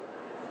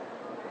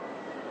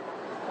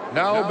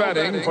Now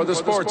betting for the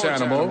sports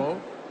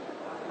animal,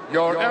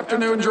 your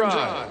afternoon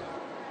drive.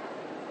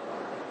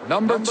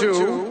 Number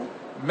 2,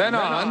 Men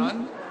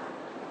On,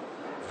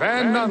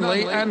 Van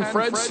Nunley and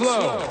Fred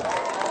Slow.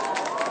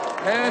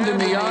 And in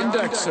the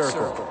on-deck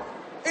circle,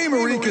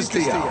 Amory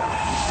Castillo.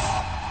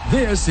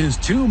 This is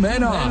 2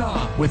 Men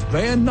On with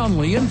Van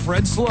Nunley and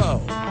Fred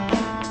Slow.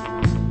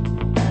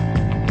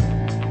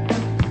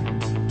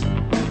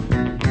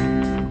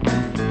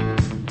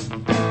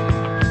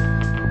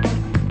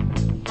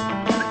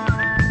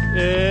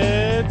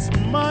 It's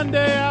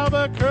Monday,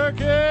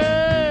 Albuquerque.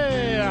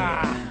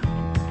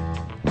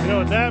 You know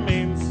what that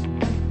means?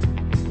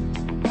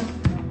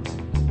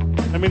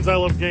 That means I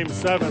love Game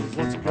 7s.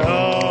 Let's go.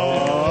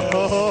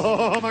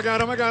 Oh my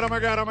God, oh my God, oh my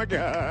God, oh my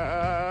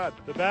God.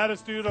 The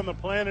baddest dude on the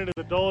planet is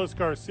Adolis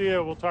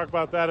Garcia. We'll talk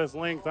about that as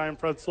length. I'm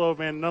Fred Slow,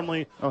 Van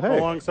Nunley.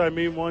 Alongside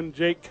me, one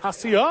Jake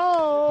Casio.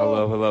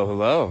 Hello, hello,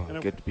 hello.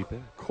 And good to be back.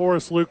 Of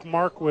course, Luke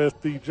Markwith,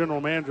 the general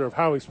manager of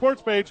Howies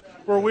Sports Page,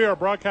 where we are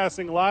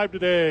broadcasting live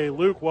today.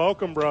 Luke,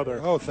 welcome,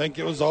 brother. Oh, thank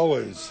you as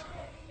always.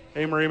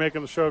 Marie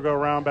making the show go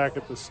around back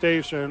at the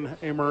station.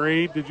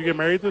 Marie, did you get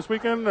married this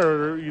weekend,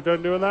 or are you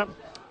done doing that?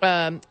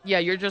 Yeah,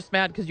 you're just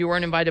mad because you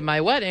weren't invited to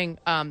my wedding.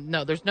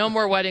 No, there's no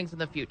more weddings in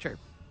the future.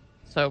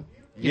 So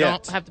you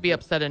don't have to be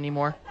upset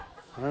anymore.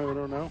 I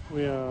don't know.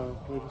 We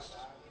just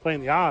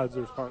playing the odds.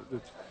 There's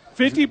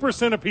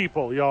 50% of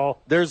people, y'all.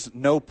 There's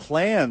no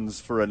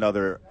plans for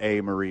another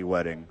Marie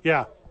wedding.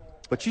 Yeah.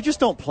 But you just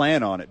don't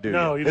plan on it, do you?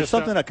 No, you it's just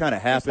something that kind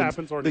of happens.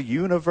 The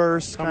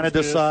universe kind of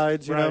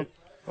decides, you know.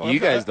 Well,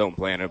 you guys don't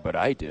plan it, but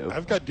I do.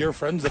 I've got dear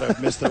friends that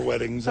I've missed their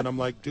weddings, and I'm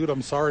like, dude,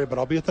 I'm sorry, but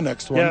I'll be at the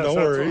next one. Yes, don't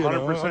worry.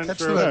 100% I'll catch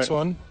true. the next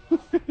one.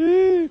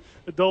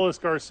 Adolis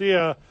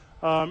Garcia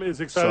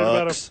is excited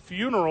about a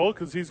funeral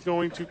because he's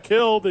going to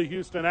kill the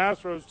Houston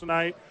Astros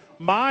tonight.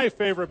 My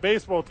favorite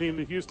baseball team,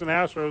 the Houston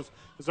Astros,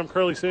 is I'm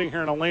currently sitting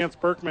here in a Lance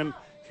Berkman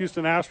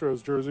Houston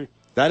Astros jersey.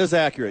 That is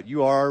accurate.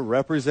 You are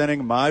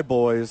representing my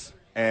boys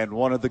and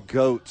one of the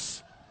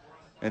GOATs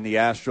in the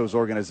Astros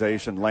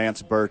organization,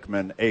 Lance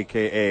Berkman,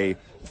 a.k.a.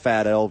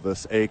 Fat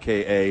Elvis,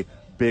 a.k.a.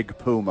 Big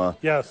Puma.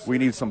 Yes. We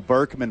need some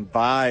Berkman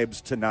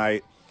vibes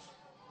tonight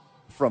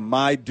from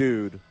my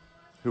dude,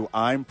 who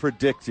I'm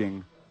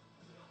predicting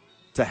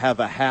to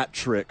have a hat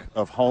trick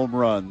of home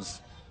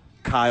runs,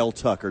 Kyle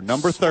Tucker,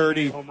 number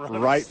 30,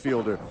 right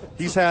fielder.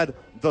 He's had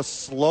the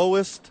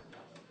slowest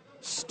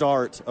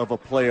start of a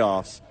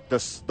playoffs,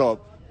 the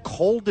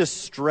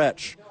coldest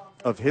stretch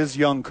of his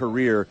young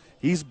career.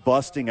 He's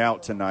busting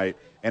out tonight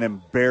and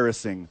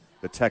embarrassing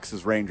the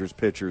Texas Rangers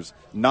pitchers,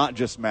 not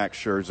just Max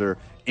Scherzer,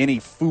 any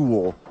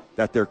fool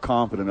that they're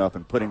confident of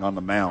and putting on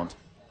the mound.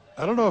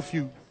 I don't know if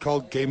you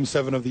called Game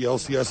 7 of the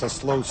LCS a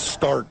slow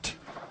start.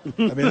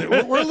 I mean,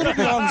 we're a little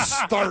bit on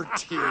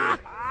start here.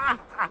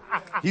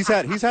 He's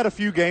had a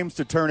few games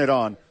to turn it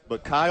on,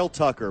 but Kyle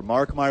Tucker,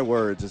 mark my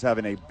words, is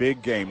having a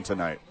big game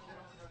tonight.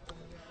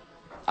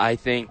 I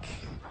think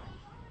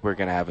we're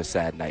going to have a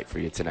sad night for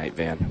you tonight,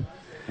 Van.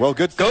 Well,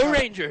 good. Go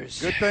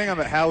Rangers! Good thing I'm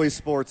at Howies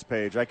Sports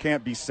Page. I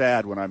can't be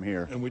sad when I'm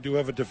here. And we do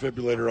have a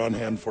defibrillator on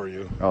hand for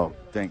you. Oh,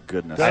 thank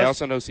goodness. I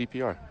also know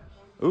CPR.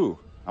 Ooh,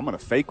 I'm going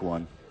to fake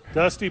one.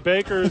 Dusty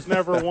Baker's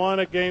never won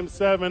a Game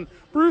 7.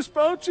 Bruce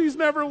Bochy's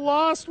never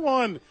lost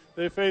one.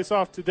 They face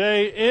off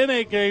today in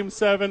a Game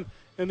 7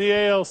 in the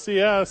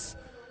ALCS.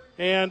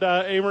 And,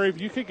 Amory,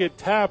 if you could get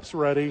taps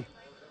ready,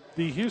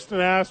 the Houston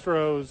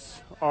Astros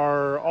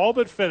are all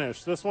but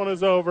finished. This one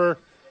is over.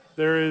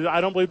 I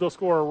don't believe they'll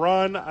score a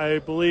run. I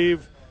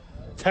believe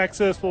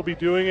Texas will be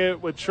doing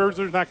it. With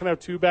Scherzer's not going to have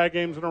 2 bad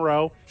games in a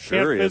row.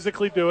 Sure Can't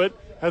physically do it.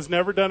 Has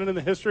never done it in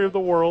the history of the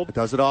world. It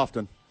does it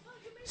often.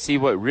 See,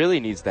 what really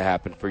needs to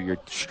happen for your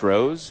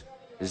Stros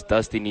is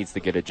Dusty needs to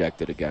get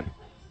ejected again.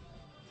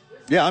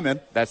 Yeah, I'm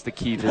in. That's the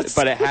key.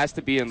 But it has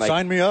to be in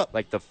sign me up.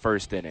 Like the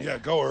first inning. Yeah,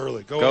 go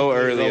early. Go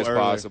early as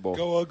possible.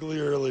 Go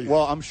ugly early.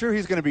 Well, I'm sure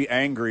he's going to be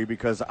angry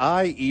because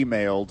I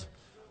emailed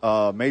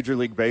Major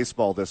League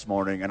Baseball this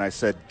morning, and I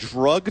said,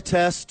 drug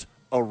test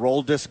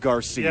Aroldis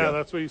Garcia. Yeah,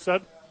 that's what you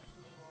said?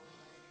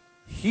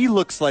 He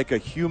looks like a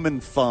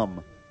human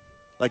thumb.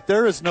 Like,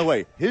 there is no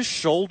way. His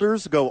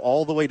shoulders go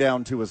all the way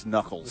down to his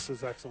knuckles. This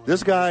is excellent.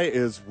 This guy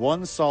is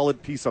one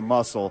solid piece of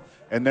muscle,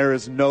 and there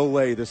is no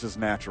way this is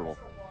natural.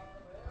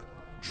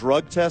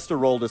 Drug test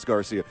Aroldis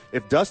Garcia.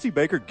 If Dusty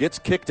Baker gets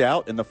kicked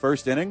out in the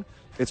first inning,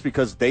 it's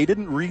because they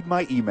didn't read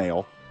my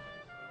email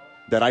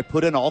that I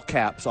put in all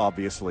caps,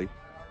 obviously,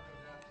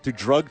 to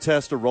drug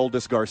test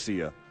Aroldis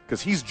Garcia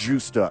because he's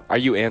juiced up. Are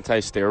you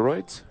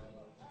anti-steroids?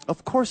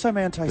 Of course I'm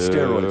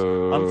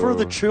anti-steroids. I'm for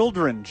the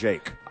children,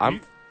 Jake.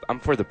 I'm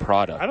for the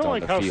product. I don't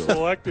like how field.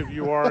 selective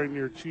you are in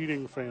your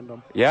cheating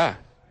fandom. Yeah,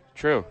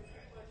 true.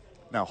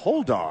 Now,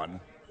 hold on.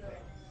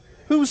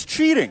 Who's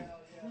cheating?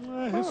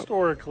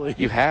 Historically.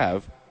 You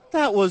have.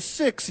 That was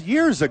 6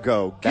 years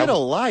ago. Get a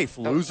life,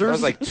 losers. That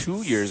was like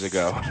 2 years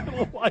ago. Get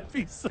a life,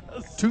 he says.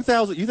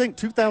 2000. You think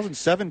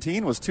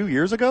 2017 was 2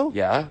 years ago?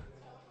 Yeah.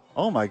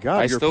 Oh, my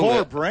God. Your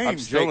poor brain, I'm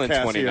still Jake in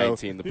Casio.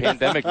 2019. The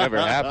pandemic never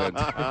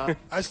happened.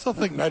 I still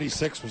think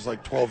 96 was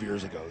like 12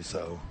 years ago,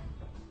 so.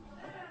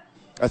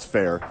 That's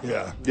fair.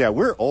 Yeah. Yeah,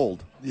 we're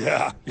old.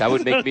 Yeah. That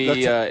would make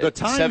me the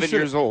time 7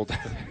 years old.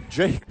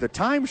 Jake, the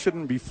time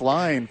shouldn't be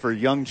flying for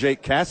young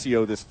Jake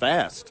Cassio this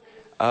fast.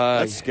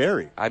 That's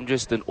scary. I'm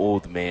just an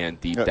old man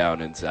deep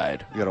down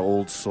inside. You got an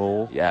old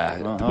soul?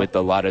 Yeah, with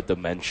a lot of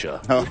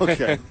dementia.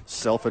 Okay.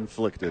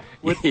 Self-inflicted.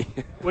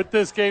 With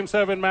this Game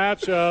 7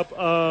 matchup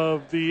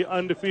of the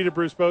undefeated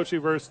Bruce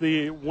Bochy versus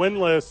the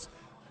winless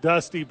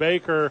Dusty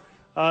Baker,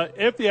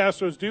 if the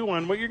Astros do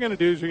win, what you're going to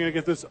do is you're going to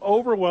get this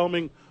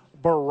overwhelming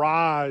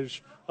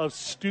barrage of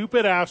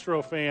stupid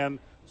Astro fan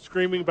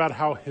screaming about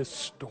how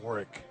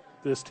historic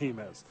this team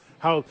is,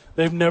 how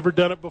they've never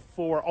done it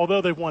before,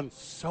 although they've won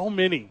so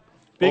many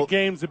big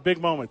games and big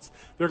moments.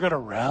 They're going to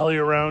rally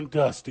around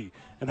Dusty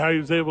and how he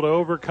was able to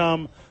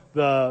overcome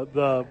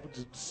the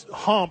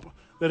hump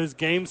that is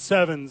Game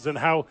 7s and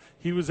how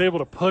he was able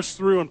to push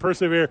through and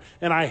persevere.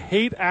 And I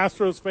hate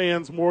Astros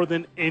fans more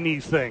than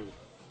anything.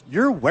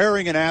 You're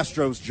wearing an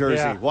Astros jersey.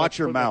 Yeah, Watch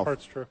your mouth.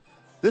 That's true.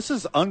 This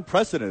is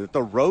unprecedented.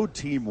 The road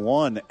team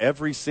won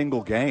every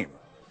single game.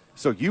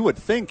 So you would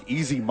think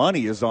easy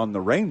money is on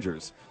the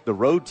Rangers. The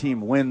road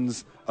team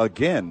wins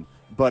again.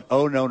 But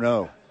oh,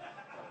 no.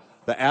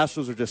 The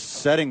Astros are just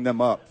setting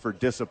them up for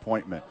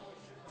disappointment,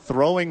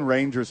 throwing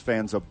Rangers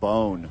fans a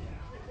bone,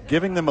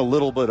 giving them a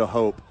little bit of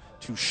hope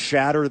to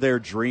shatter their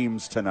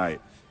dreams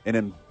tonight and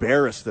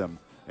embarrass them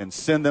and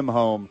send them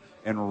home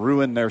and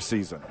ruin their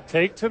season.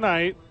 Take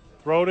tonight,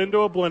 throw it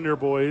into a blender,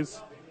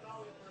 boys.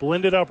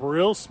 Blend it up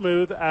real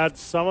smooth, add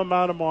some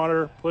amount of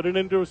water, put it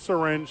into a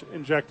syringe,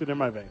 inject it in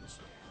my veins.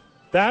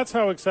 That's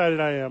how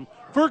excited I am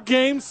for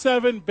Game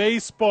 7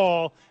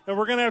 baseball. And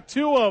we're going to have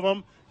two of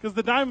them because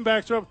the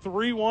Diamondbacks are up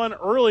 3-1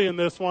 early in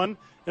this one.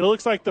 And it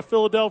looks like the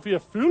Philadelphia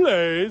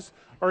Phillies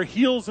are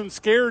heels and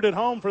scared at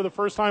home for the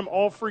first time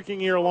all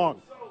freaking year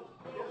long.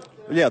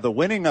 Yeah, the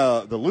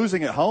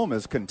losing at home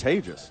is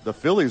contagious. The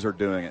Phillies are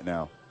doing it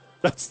now.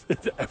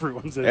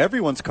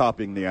 Everyone's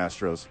copying the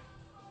Astros.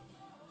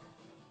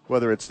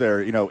 Whether it's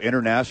their,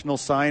 international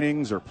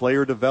signings or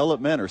player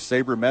development or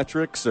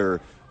sabermetrics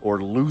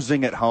or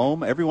losing at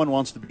home, everyone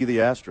wants to be the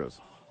Astros.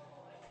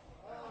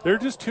 There are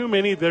just too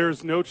many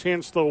there's no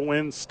chance they'll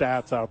win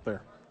stats out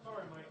there.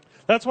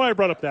 That's why I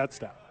brought up that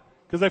stat.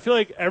 Because I feel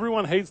like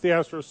everyone hates the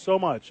Astros so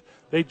much.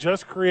 They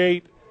just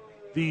create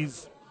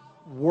these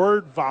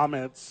word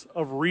vomits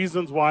of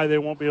reasons why they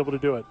won't be able to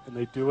do it. And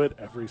they do it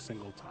every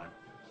single time.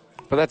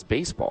 But that's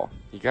baseball.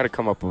 You got to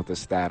come up with a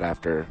stat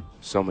after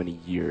so many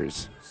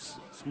years.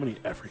 So many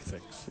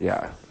everythings.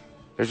 Yeah.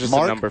 There's just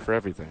a number for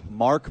everything.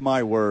 Mark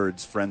my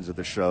words, friends of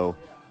the show.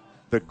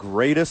 The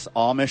greatest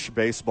Amish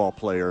baseball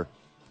player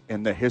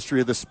in the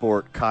history of the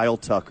sport, Kyle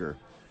Tucker,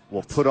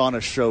 will put on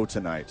a show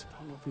tonight. I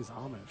don't know if he's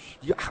Amish.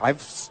 Yeah,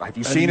 have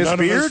you seen his beard?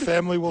 None of his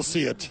family will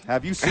see it.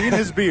 Have you seen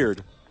his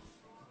beard?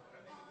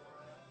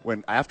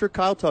 After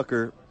Kyle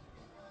Tucker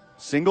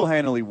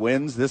single-handedly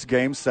wins this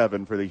Game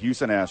 7 for the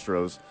Houston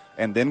Astros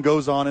and then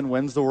goes on and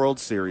wins the World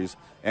Series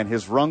and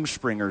his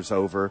Rungspringer's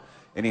over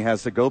and he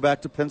has to go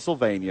back to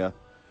Pennsylvania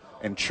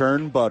and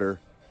churn butter,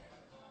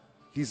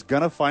 he's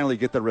going to finally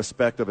get the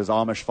respect of his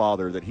Amish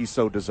father that he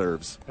so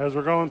deserves. As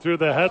we're going through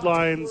the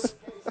headlines,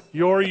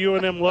 your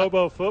UNM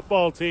Lobo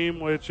football team,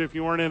 which if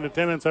you weren't in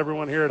attendance,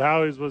 everyone here at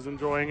Howies was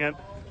enjoying it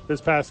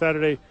this past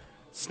Saturday,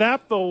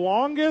 snapped the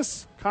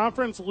longest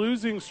conference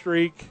losing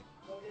streak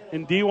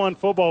in D1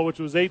 football, which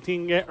was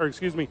 14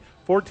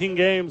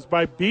 games,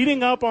 by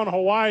beating up on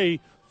Hawaii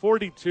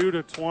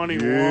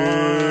 42-21.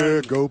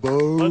 Yeah, go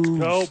Bows. Let's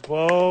go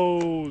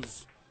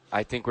Bows.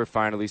 I think we're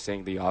finally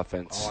seeing the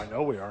offense. Oh, I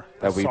know we are.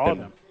 That we've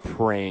been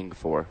praying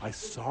for. I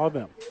saw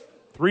them.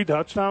 Three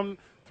touchdown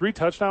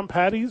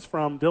patties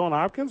from Dylan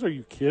Hopkins. Are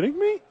you kidding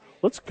me?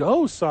 Let's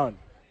go, son.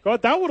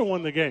 God, that would have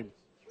won the game.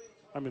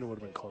 I mean, it would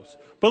have been close.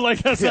 But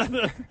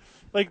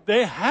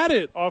they had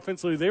it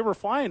offensively. They were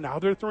flying. Now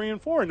they're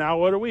 3-4. Now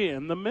what are we?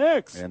 In the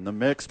mix. In the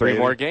mix, Three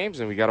baby. more games,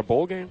 and we got a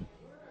bowl game.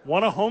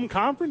 Won a home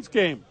conference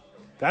game.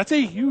 That's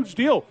a huge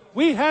deal.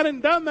 We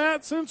hadn't done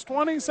that since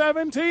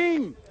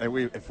 2017. And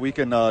if we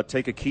can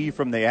take a key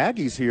from the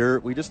Aggies here,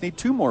 we just need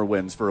 2 more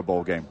wins for a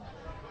bowl game.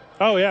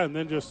 Oh, yeah, and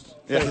then just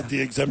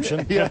the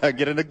exemption. Yeah,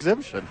 get an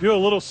exemption. Do a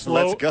little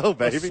slow. Let's go,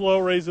 baby. A slow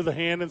raise of the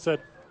hand and said,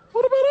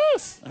 what about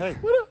us? Hey.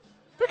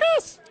 Pick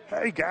us.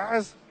 Hey,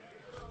 guys.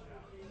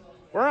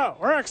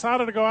 We're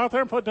excited to go out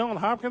there and put Dylan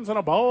Hopkins in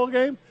a bowl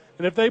game.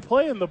 And if they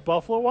play in the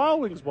Buffalo Wild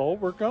Wings Bowl,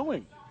 we're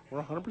going.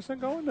 We're 100%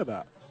 going to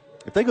that.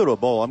 If they go to a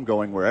bowl, I'm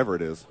going wherever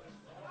it is.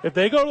 If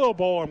they go to a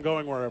bowl, I'm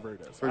going wherever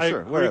it is. For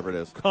sure, wherever it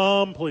is.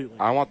 Completely.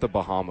 I want the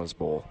Bahamas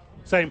Bowl.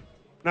 Same.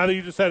 Now that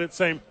you just said it,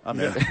 same. I'm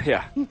in.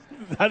 Yeah.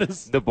 That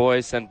is. The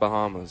boys sent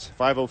Bahamas.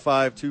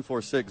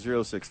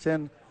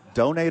 505-246-0610.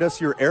 Donate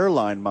us your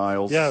airline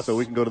miles so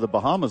we can go to the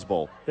Bahamas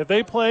Bowl. If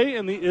they play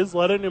in the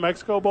Isleta, New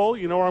Mexico Bowl,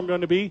 you know where I'm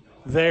going to be?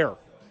 There. God,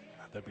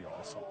 that'd be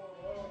awesome.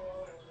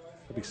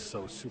 That'd be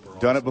so super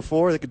awesome. Done it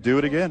before. They could do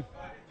it again.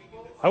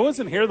 I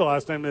wasn't here the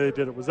last time they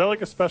did it. Was that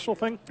like a special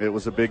thing? It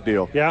was a big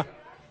deal. Yeah.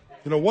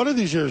 One of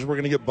these years we're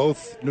going to get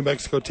both New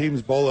Mexico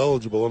teams bowl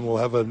eligible, and we'll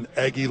have an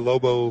Aggie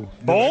Lobo New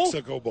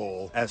Mexico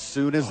Bowl. As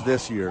soon as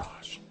this year.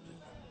 Gosh.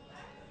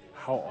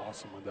 How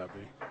awesome would that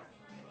be?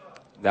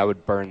 That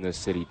would burn the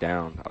city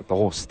down, the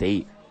whole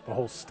state. The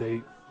whole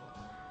state.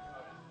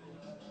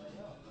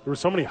 There were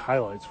so many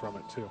highlights from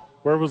it, too,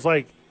 where it was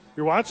like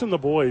you're watching the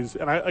boys,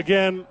 and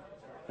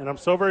I'm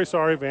so very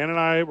sorry, Van and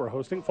I were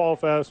hosting Fall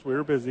Fest. We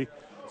were busy,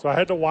 so I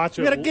had to watch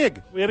it. We had a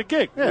gig.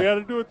 Yeah. We had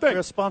to do a thing.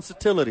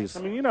 Responsibilities.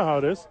 I mean, you know how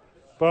it is.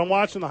 But I'm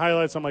watching the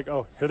highlights. I'm like,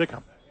 oh, here they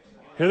come.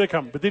 Here they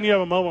come. But then you have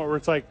a moment where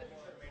it's like,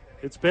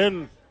 it's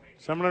been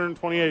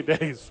 728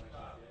 days.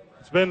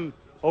 It's been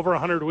over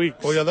 100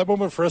 weeks. Well, yeah, that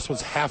moment for us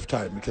was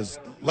halftime because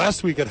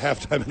last week at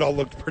halftime it all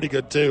looked pretty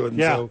good too. And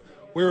so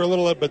we were a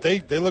little, but they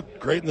looked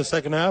great in the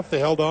second half. They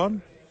held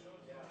on.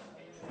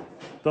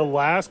 The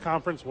last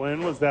conference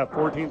win was that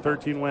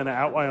 14-13 win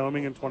at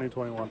Wyoming in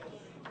 2021.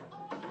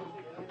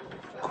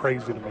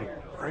 Crazy to me.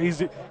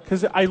 Crazy.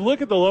 Because I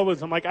look at the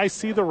Lobos, I'm like, I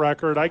see the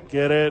record. I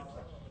get it.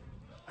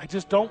 I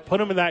just don't put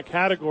them in that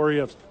category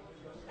of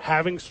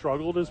having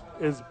struggled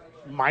as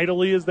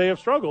mightily as they have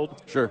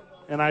struggled. Sure.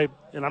 And I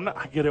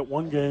get it,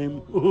 one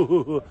game,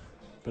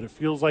 but it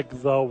feels like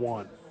the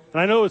one.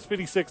 And I know it was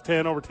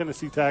 56-10 over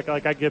Tennessee Tech.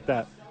 Like, I get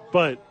that.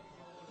 But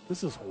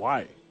this is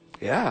Hawaii.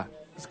 Yeah.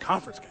 It's a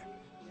conference game.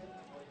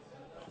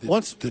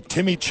 Once the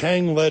Timmy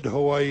Chang-led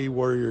Hawaii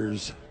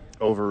Warriors.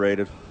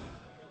 Overrated.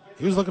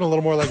 He was looking a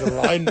little more like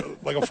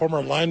like a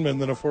former lineman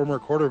than a former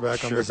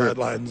quarterback on the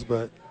sidelines.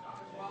 But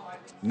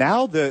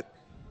now that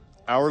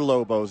our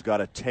Lobos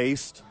got a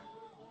taste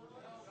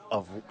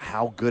of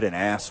how good an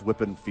ass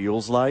whipping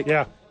feels like,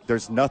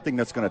 there's nothing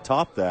that's going to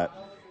top that.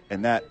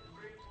 And that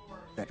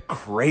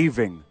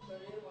craving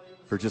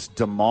for just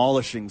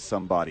demolishing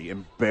somebody,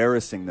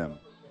 embarrassing them,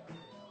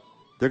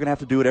 they're going to have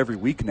to do it every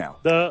week now.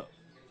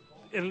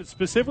 And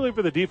specifically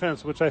for the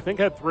defense, which I think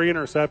had 3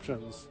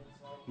 interceptions,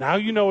 now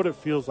you know what it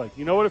feels like.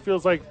 You know what it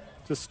feels like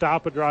to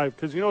stop a drive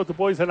because you know what the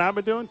boys had not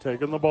been doing?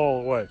 Taking the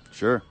ball away.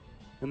 Sure.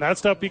 And that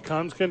stuff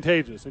becomes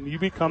contagious, and you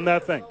become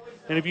that thing.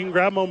 And if you can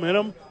grab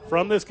momentum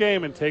from this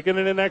game and take it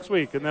into next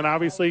week and then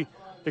obviously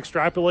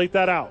extrapolate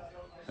that out,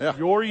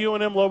 your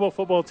UNM Lobo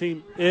football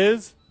team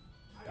is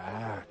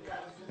back.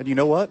 And you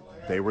know what?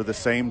 They were the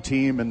same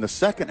team in the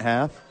second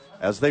half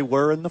as they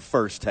were in the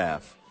first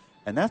half.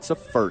 And that's a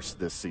first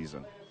this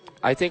season.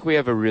 I think we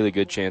have a really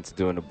good chance of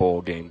doing a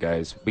bowl game,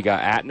 guys. We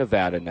got at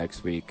Nevada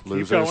next week.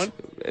 Keep going.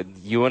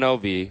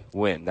 UNLV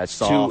win. That's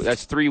Soft.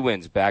 That's 3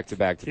 wins back to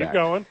back to back. Keep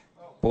going.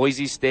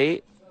 Boise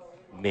State,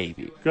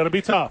 maybe. Going to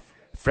be tough.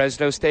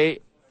 Fresno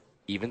State,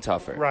 even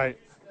tougher. Right.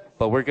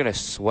 But we're going to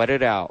sweat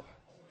it out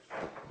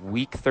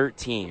week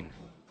 13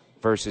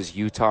 versus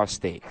Utah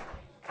State.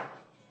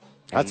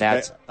 And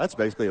that's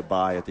basically a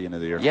bye at the end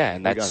of the year. Yeah,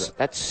 and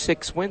that's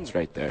 6 wins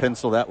right there.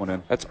 Pencil that one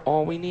in. That's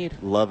all we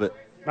need. Love it.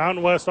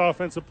 Mountain West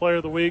Offensive Player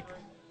of the Week,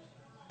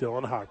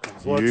 Dylan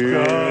Hopkins. Let's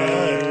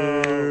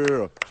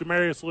go.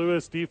 Jamarius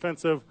Lewis,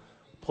 Defensive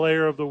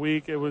Player of the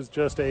Week. It was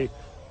just a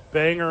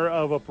banger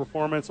of a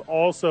performance.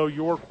 Also,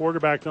 your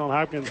quarterback, Dylan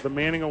Hopkins, the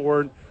Manning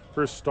Award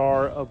for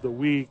Star of the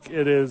Week.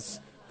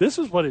 This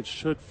is what it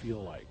should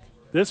feel like.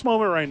 This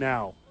moment right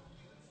now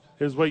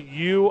is what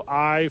you,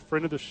 I,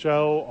 friend of the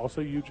show,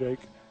 also you, Jake,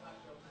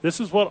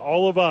 this is what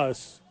all of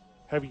us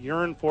have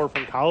yearned for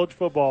from college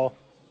football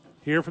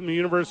here from the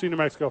University of New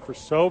Mexico for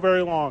so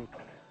very long.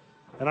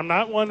 And I'm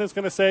not one that's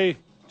going to say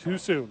too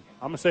soon.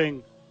 I'm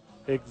saying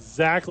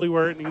exactly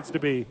where it needs to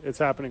be. It's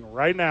happening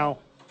right now.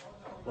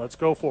 Let's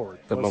go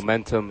forward. The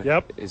momentum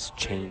is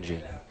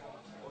changing.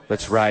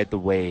 Let's ride the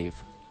wave.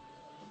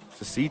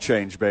 It's a sea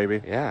change, baby.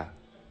 Yeah.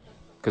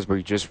 Because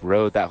we just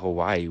rode that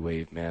Hawaii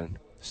wave, man.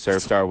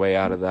 Surfed our way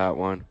out of that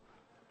one.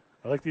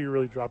 I like that you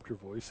really dropped your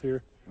voice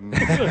here.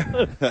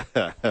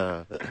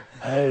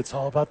 Hey, it's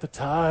all about the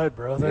tide,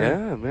 brother.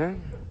 Yeah,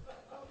 man.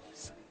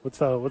 What's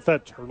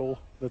that turtle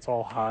that's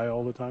all high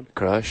all the time?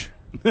 Crush.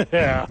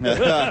 Yeah. We're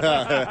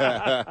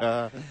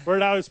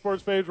at Howies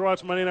Sports Page. We're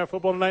watching Monday Night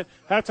Football tonight.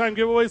 Halftime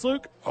giveaways,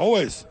 Luke?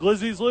 Always.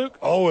 Glizzies, Luke?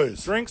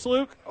 Always. Drinks,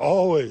 Luke?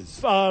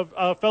 Always.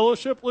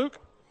 Fellowship, Luke?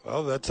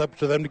 Well, that's up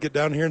to them to get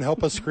down here and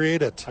help us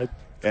create it.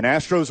 And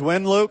Astros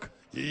win, Luke?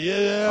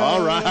 Yeah.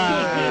 All right.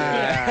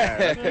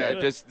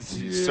 Just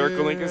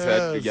circling his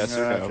head, yes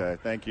or no. Okay,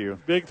 thank you.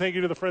 Big thank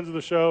you to the friends of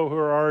the show who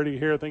are already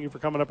here. Thank you for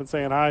coming up and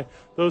saying hi.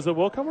 Those that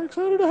will come, we're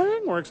excited to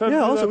hang. We're excited to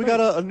do also, that we thing.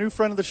 got a new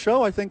friend of the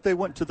show. I think they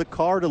went to the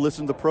car to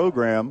listen to the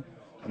program,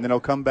 and then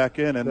they'll come back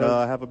in and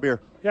have a beer.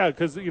 Yeah,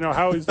 because,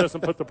 Howies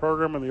doesn't put the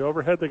program on the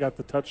overhead. They got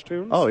the touch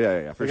tunes. Oh,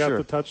 yeah, for sure. They got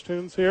the touch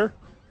tunes here.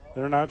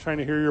 They're not trying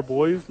to hear your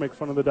boys make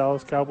fun of the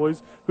Dallas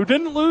Cowboys, who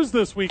didn't lose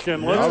this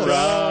weekend. All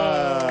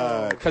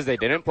right. Because they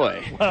didn't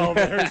play. Well,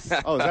 there's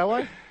Oh, is that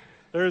why?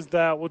 there's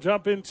that. We'll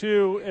jump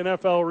into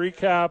NFL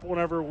recap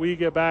whenever we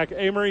get back.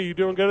 Amory, you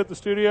doing good at the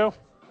studio?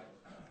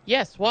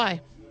 Yes,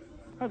 why?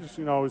 I just,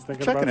 always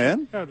thinking Checking about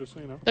in. Yeah, just,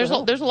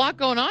 There's a lot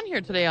going on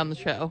here today on the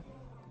show.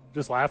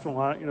 just laughing a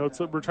lot.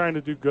 We're trying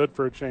to do good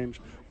for a change.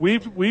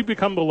 We've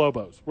become the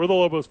Lobos. We're the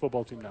Lobos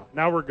football team now.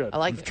 Now we're good. I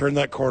like We've it. turned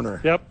that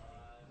corner. Yep.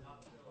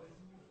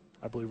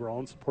 I believe we're all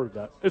in support of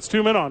that. It's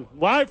 2 Men On,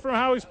 live from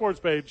Howies Sports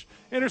Page,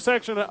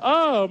 intersection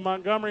of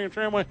Montgomery and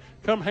Tramway.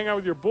 Come hang out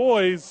with your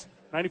boys.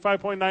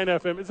 95.9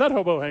 FM. Is that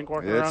Hobo Hank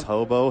walking around? It's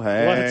Hobo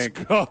Hank.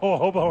 Let's go,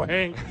 Hobo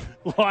Hank,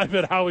 live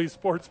at Howies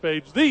Sports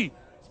Page, the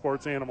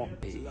sports animal.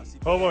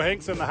 Hobo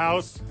Hank's in the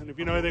house, and if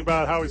you know anything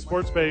about Howies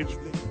Sports Page,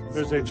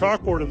 there's a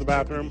chalkboard in the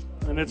bathroom,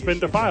 and it's been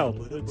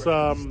defiled. It's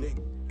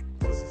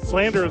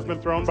slander has been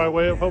thrown by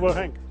way of Hobo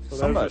Hank. So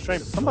that is a shame.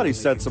 Somebody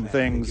said some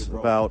things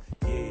about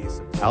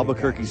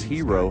Albuquerque's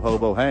hero,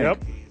 Hobo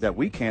Hank, that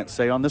we can't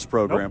say on this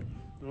program.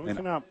 Nope. No, we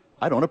cannot.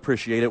 I don't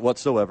appreciate it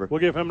whatsoever.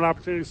 We'll give him an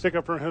opportunity to stick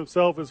up for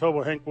himself as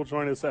Hobo Hank will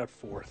join us at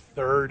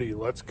 4:30.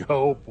 Let's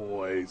go,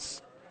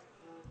 boys.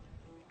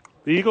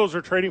 The Eagles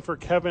are trading for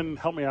Kevin.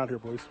 Help me out here,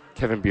 boys.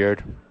 Kevin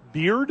Beard.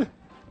 Beard?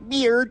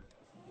 Beard.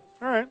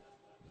 All right.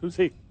 Who's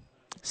he?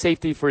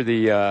 Safety for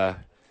the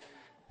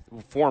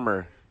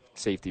former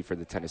safety for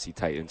the Tennessee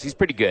Titans. He's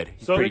pretty good.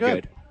 He's pretty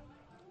good.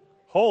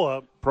 Hold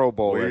up. Pro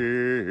Bowler.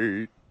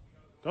 Wait.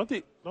 Don't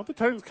the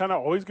Titans kind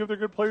of always give their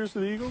good players to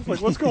the Eagles?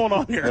 Like, what's going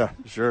on here? Yeah,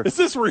 sure. Is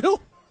this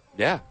real?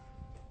 Yeah.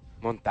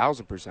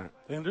 1,000%.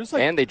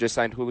 And they just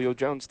signed Julio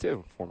Jones,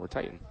 too, former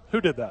Titan.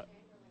 Who did that?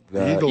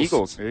 The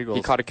Eagles.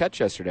 He caught a catch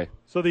yesterday.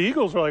 So the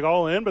Eagles are like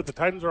all in, but the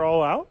Titans are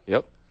all out?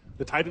 Yep.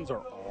 The Titans are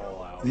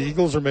all out. The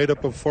Eagles are made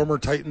up of former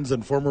Titans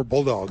and former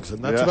Bulldogs,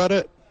 and that's about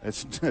it.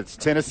 It's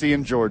Tennessee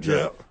and Georgia.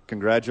 Yeah.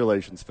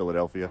 Congratulations,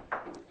 Philadelphia.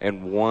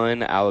 And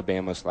one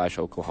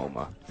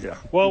Alabama/Oklahoma. Yeah.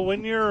 Well,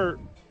 when you're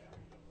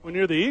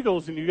the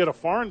Eagles and you get a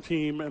foreign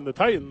team and the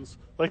Titans,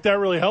 like that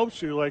really helps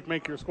you like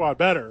make your squad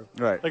better.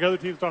 Right. Like other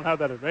teams don't have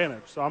that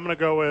advantage. So I'm going to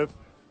go with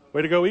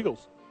way to go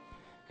Eagles.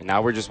 And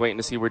now we're just waiting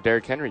to see where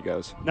Derrick Henry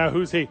goes. Now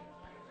who's he?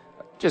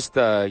 Just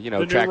the new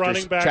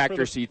running back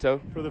Tractor Cito.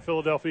 For the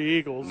Philadelphia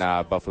Eagles.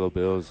 Nah, Buffalo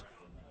Bills.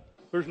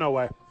 There's no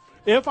way.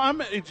 If I'm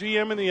a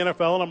GM in the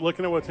NFL and I'm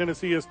looking at what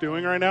Tennessee is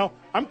doing right now,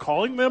 I'm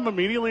calling them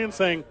immediately and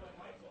saying,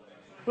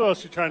 who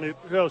else you trying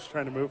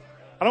to move?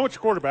 I don't want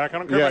your quarterback. I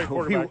don't care about your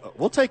quarterback.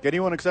 We'll take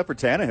anyone except for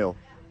Tannehill.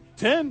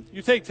 10?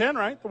 You take 10,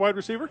 right? The wide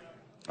receiver?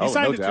 He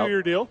signed a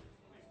 2-year deal.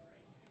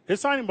 His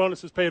signing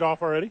bonus is paid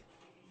off already.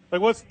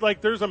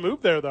 There's a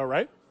move there, though,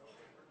 right?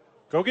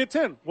 Go get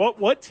 10.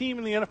 What team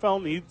in the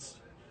NFL needs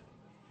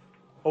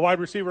a wide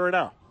receiver right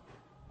now?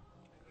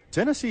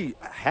 Tennessee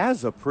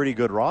has a pretty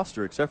good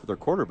roster except for their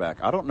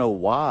quarterback. I don't know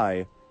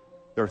why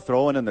they're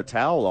throwing in the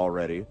towel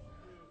already,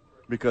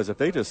 because if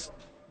they just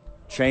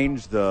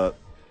change the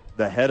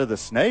head of the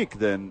snake,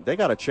 then they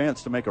got a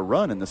chance to make a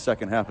run in the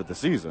second half of the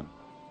season.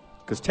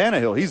 Because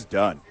Tannehill, he's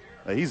done.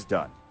 He's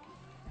done.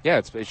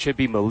 Yeah, it should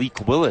be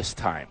Malik Willis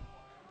time.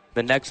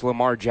 The next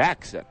Lamar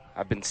Jackson.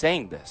 I've been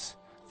saying this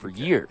for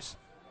years.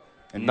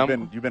 And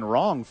you've been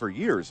wrong for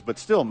years, but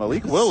still,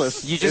 Malik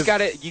Willis you got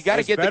to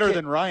get better the kid,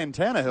 than Ryan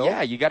Tannehill.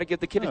 Yeah, you got to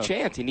give the kid a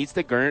chance. He needs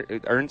to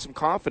earn some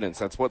confidence.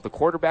 That's what the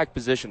quarterback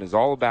position is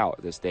all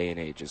about this day and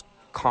age, is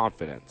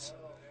confidence.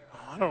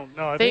 I don't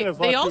know. I think that's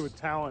a lot to do with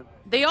talent.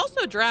 They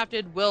also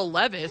drafted Will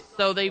Levis,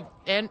 so 2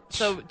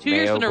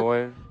 years Mayo in a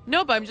boy.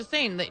 No, but I'm just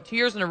saying that 2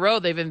 years in a row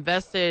they've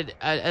invested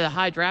a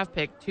high draft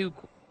pick, 2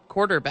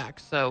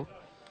 quarterbacks. So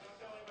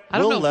I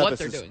don't know what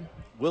they're doing.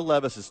 Will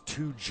Levis is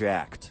too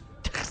jacked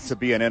to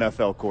be an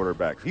NFL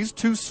quarterback. He's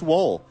too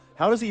swole.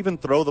 How does he even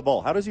throw the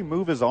ball? How does he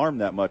move his arm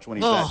that much when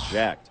he's that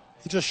jacked?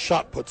 He just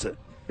shot puts it.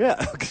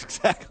 Yeah,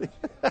 exactly.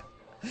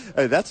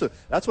 Hey, that's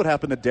what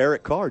happened to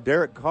Derek Carr.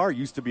 Derek Carr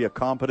used to be a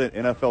competent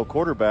NFL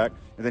quarterback,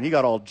 and then he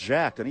got all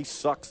jacked, and he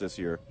sucks this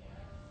year.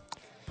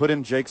 Put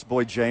in Jake's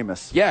boy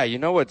Jameis. Yeah, you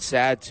know what's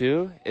sad,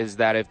 too, is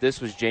that if this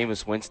was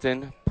Jameis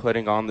Winston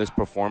putting on this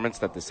performance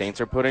that the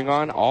Saints are putting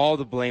on, all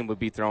the blame would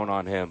be thrown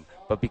on him.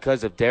 But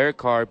because of Derek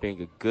Carr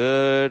being a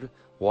good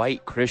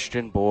white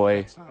Christian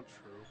boy. That's not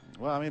true.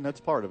 Well, I mean, that's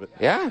part of it.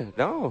 Yeah,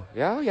 no,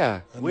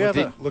 yeah.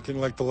 And looking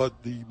like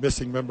the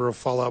missing member of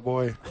Fall Out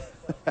Boy.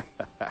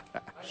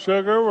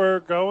 Sugar,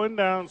 we're going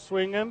down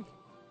swinging.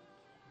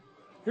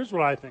 Here's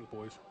what I think,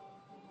 boys.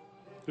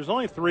 There's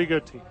only 3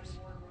 good teams.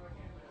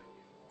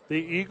 The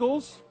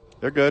Eagles.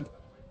 They're good.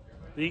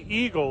 The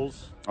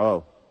Eagles.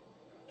 Oh.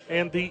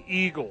 And the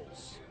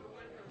Eagles.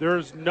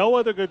 There's no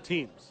other good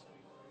teams.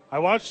 I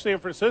watched San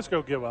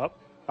Francisco give up.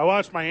 I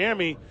watched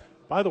Miami.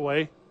 By the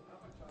way,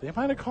 they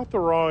might have caught the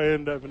raw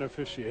end of an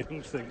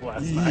officiating thing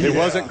last night. It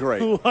wasn't great.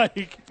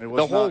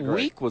 The whole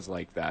week was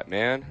like that,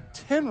 man.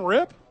 10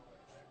 rip?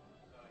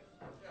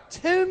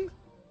 10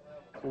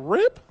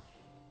 rip?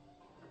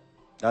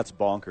 That's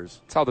bonkers.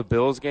 That's how the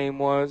Bills game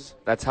was.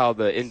 That's how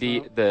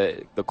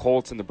the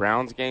Colts and the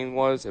Browns game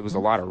was. It was a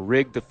lot of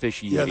rigged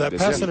officiating. Yeah, that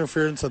pass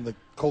interference on the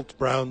Colts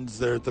Browns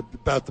there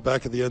about the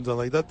back of the end zone,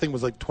 like that thing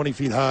was like 20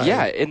 feet high.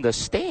 Yeah, in the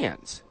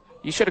stands.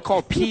 You should have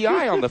called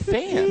PI on the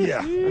fan.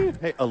 Yeah.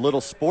 Hey, a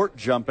little sport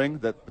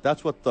jumping.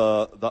 That's what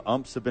the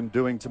umps have been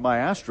doing to my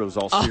Astros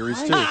all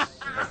series too.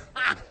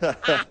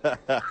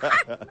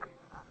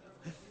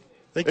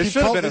 It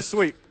should have been a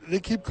sweep. They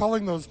keep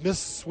calling those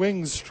missed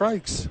swings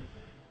strikes.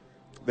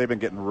 They've been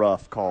getting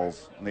rough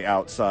calls on the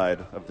outside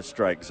of the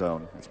strike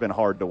zone. It's been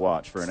hard to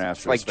watch for an Astros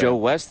It's like fan. Joe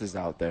West is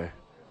out there.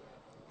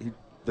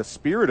 The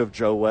spirit of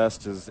Joe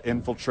West has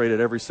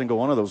infiltrated every single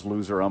one of those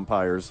loser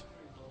umpires.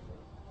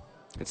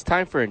 It's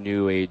time for a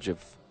new age of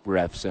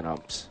refs and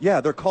umps.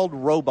 Yeah, they're called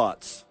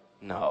robots.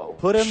 No.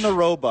 Put in the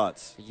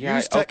robots. Yeah,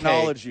 Use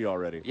technology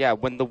already. Yeah,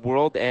 when the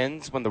world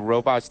ends, when the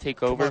robots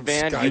take over, on,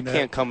 Van, Skynet. you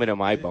can't come into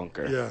my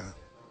bunker. Yeah.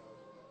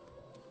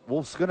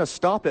 Well, it's going to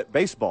stop at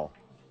baseball.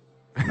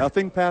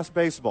 Nothing past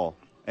baseball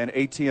and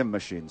ATM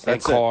machines. And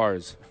That's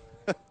cars.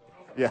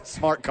 Yeah,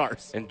 smart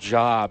cars. And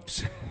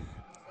jobs.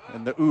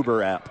 And the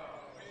Uber app,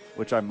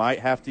 which I might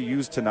have to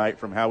use tonight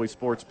from Howies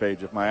Sports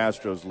Page if my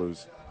Astros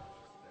lose.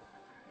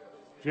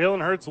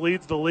 Jalen Hurts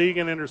leads the league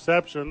in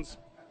interceptions.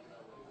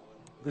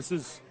 This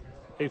is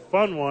a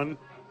fun one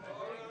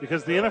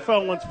because the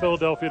NFL wants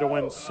Philadelphia to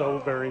win so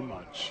very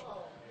much.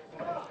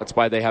 That's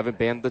why they haven't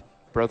banned the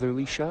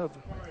brotherly shove.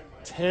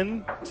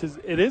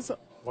 It is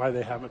why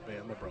they haven't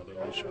banned the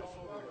brotherly shove.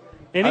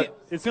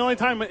 It's the only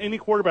time any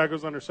quarterback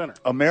goes under center.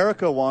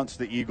 America wants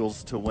the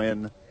Eagles to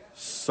win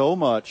so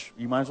much,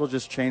 you might as well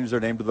just change their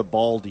name to the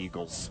Bald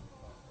Eagles.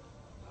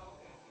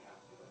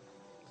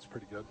 That's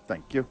pretty good.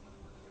 Thank you.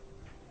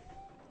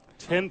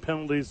 10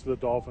 penalties to the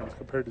Dolphins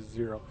compared to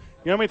 0.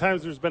 You know how many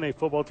times there's been a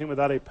football team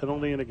without a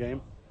penalty in a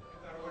game?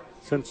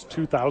 Since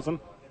 2000?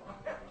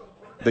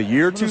 The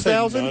year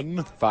 2000?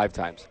 None. 5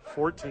 times.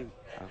 14.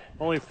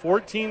 Only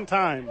 14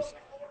 times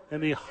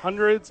in the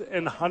hundreds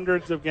and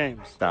hundreds of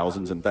games.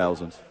 Thousands and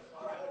thousands.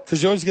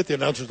 Because you always get the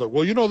announcers like,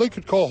 well, they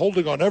could call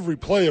holding on every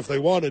play if they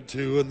wanted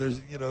to,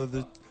 and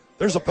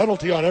there's a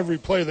penalty on every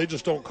play. They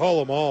just don't call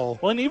them all.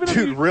 Well, and even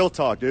Dude, real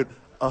talk, dude.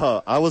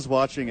 I was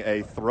watching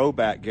a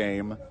throwback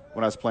game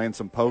when I was playing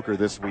some poker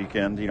this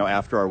weekend,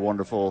 after our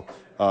wonderful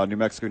New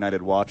Mexico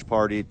United watch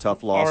party.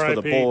 Tough loss for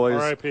the boys.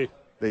 R.I.P.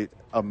 The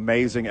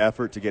amazing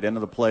effort to get into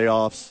the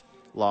playoffs.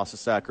 Loss to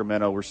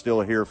Sacramento. We're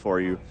still here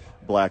for you,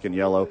 black and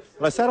yellow.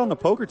 But I sat on the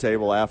poker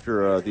table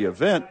after the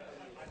event,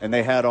 and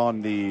they had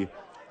on the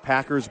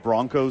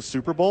Packers-Broncos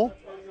Super Bowl.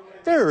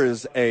 There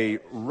is a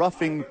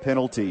roughing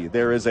penalty.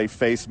 There is a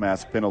face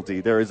mask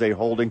penalty. There is a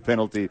holding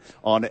penalty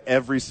on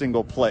every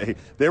single play.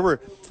 There were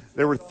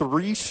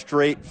 3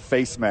 straight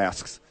face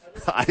masks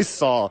I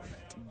saw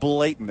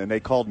blatant, and they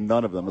called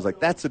none of them. I was like,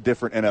 that's a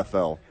different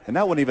NFL. And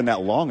that wasn't even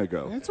that long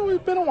ago. It's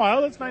been a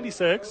while. That's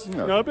 96.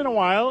 Yeah. It's been a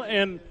while.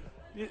 And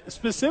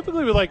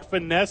specifically with,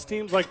 finesse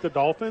teams like the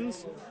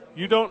Dolphins,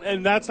 you don't –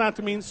 and that's not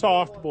to mean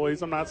soft,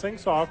 boys. I'm not saying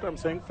soft. I'm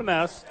saying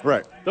finesse.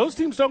 Right. Those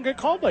teams don't get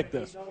called like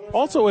this.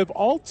 Also, if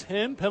all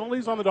 10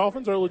 penalties on the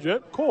Dolphins are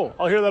legit, cool.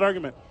 I'll hear that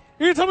argument.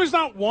 You're going to tell me there's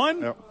not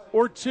 1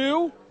 or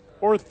 2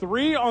 or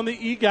 3 on the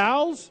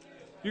Eagles?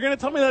 You're going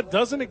to tell me that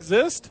doesn't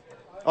exist?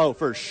 Oh,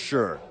 for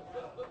sure.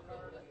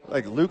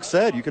 Like Luke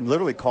said, you can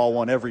literally call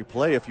one every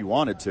play if you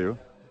wanted to.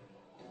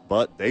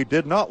 But they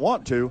did not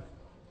want to.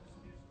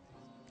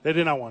 They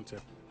did not want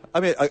to.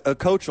 I mean, a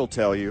coach will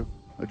tell you,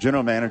 a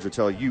general manager will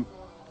tell you,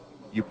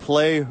 you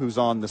play who's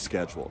on the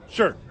schedule.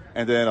 Sure.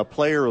 And then a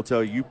player will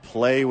tell you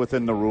play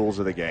within the rules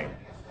of the game.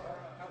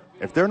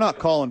 If they're not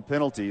calling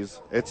penalties,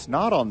 it's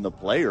not on the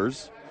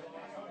players.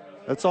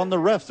 It's on the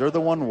refs. They're the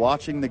one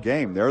watching the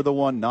game. They're the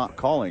one not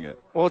calling it.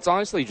 Well, it's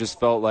honestly just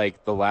felt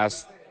like the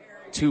last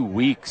 2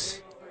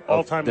 weeks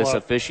of this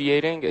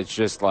officiating, it's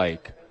just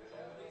like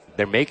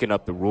they're making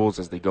up the rules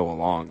as they go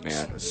along,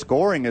 man.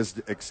 Scoring is,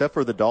 except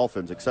for the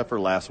Dolphins, except for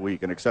last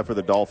week, and except for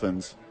the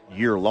Dolphins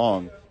year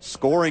long,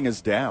 scoring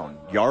is down.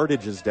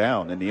 Yardage is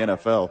down in the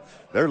NFL.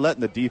 They're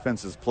letting the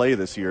defenses play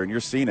this year, and you're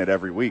seeing it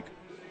every week.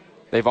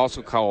 They've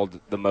also called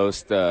the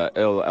most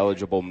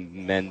eligible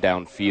men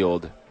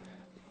downfield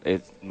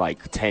in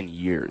 10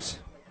 years.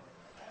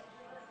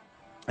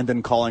 And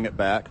then calling it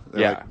back.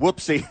 They're like,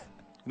 whoopsie.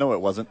 No,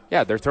 it wasn't.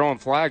 Yeah, they're throwing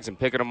flags and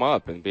picking them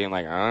up and being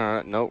like,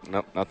 nope,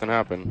 nothing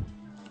happened.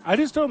 I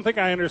just don't think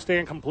I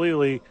understand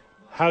completely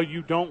how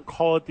you don't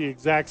call it the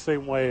exact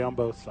same way on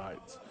both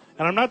sides.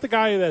 And I'm not the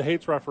guy that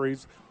hates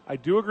referees. I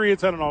do agree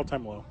it's at an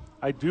all-time low.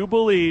 I do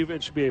believe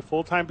it should be a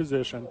full-time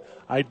position.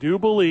 I do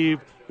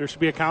believe there should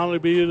be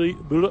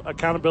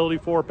accountability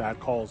for bad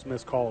calls,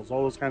 missed calls,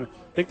 all those kind of.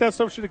 I think that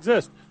stuff should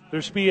exist.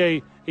 There should be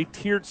a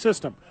tiered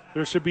system.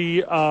 There should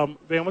be,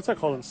 Van, what's that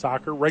called in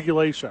soccer?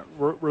 Relegation.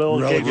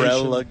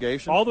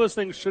 Relegation. All those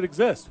things should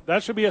exist.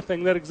 That should be a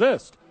thing that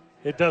exists.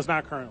 It does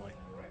not currently.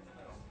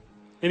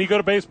 And you go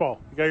to baseball.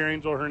 You got your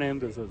Angel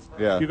Hernandez's.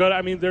 Yeah. You go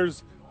to,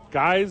 there's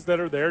guys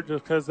that are there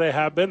just because they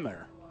have been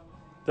there.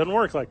 Doesn't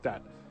work like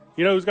that.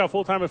 You know who's got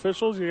full-time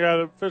officials? You got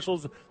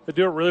officials that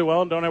do it really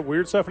well and don't have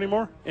weird stuff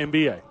anymore?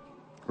 NBA.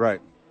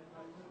 Right.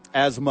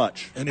 As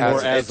much Anyway,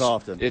 or as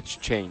often. It's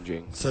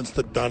changing. Since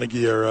the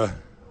Donaghy era.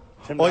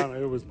 Tim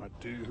Donaghy was my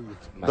dude.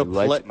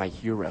 My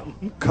hero.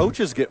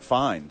 Coaches get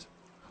fined.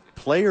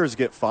 Players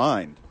get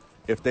fined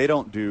if they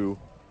don't do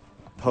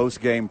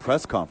post-game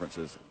press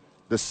conferences.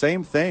 The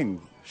same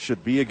thing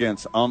should be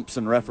against umps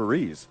and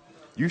referees.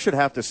 You should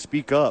have to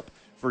speak up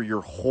for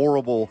your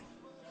horrible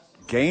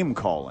game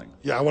calling.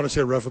 Yeah, I want to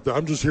say a ref up there.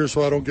 I'm just here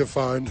so I don't get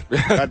fined.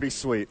 That'd be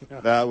sweet.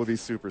 That would be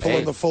super Pulling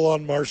sweet. the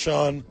full-on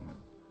Marshawn.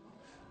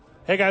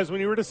 Hey, guys,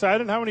 when you were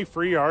deciding how many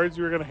free yards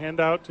you were going to hand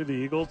out to the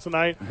Eagles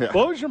tonight,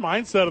 what was your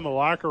mindset in the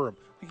locker room?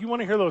 You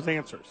want to hear those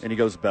answers. And he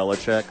goes,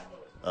 Belichick.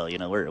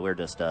 we're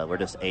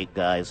just 8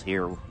 guys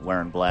here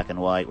wearing black and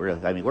white. We're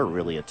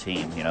really a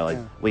team.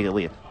 We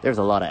there's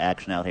a lot of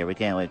action out here. We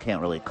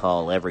can't really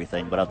call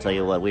everything, but I'll tell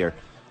you what,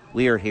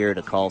 we are here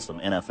to call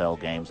some NFL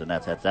games, and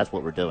that's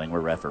what we're doing.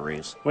 We're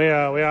referees. We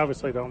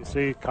obviously don't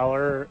see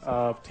color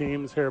of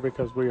teams here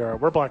because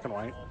we're black and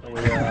white.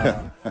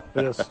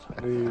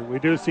 We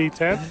do see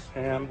tint,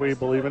 and we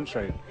believe in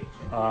shade.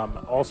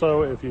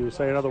 Also, if you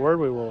say another word,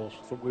 we will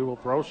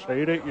throw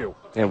shade at you.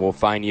 And we'll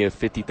fine you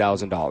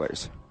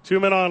 $50,000. 2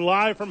 Men On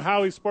live from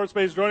Howies Sports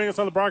Page. Joining us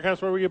on the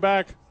broadcast where we get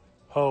back,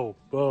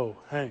 Hobo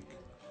Hank.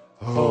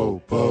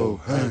 Hobo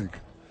Hank.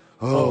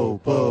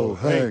 Hobo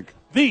Hank.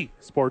 The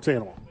sports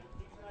animal.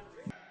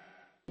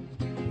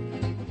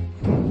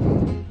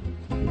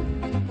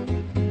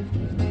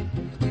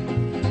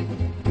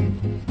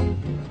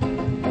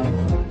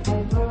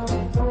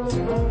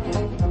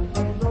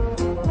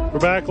 We're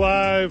back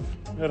live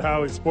at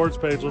Howies Sports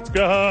Page. Let's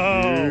go.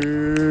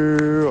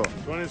 Yeah.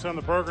 Joining us on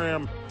the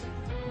program,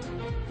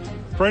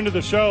 friend of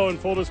the show, and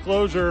full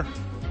disclosure,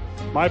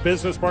 my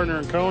business partner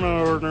and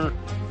co-owner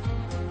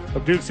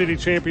of Duke City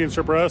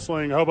Championship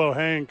Wrestling, Hobo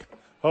Hank.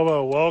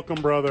 Hobo,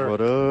 welcome, brother. What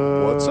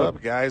up? What's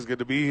up, guys? Good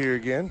to be here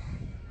again.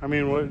 I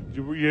mean, were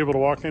you able to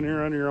walk in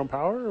here on your own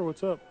power, or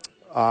what's up?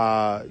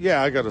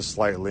 Yeah, I got a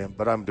slight limp,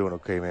 but I'm doing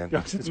okay, man.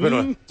 It's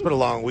been a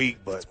long week,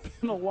 but it's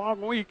been a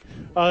long week.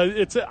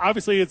 It's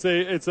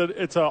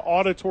a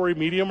auditory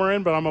medium we're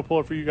in, but I'm gonna pull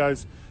it for you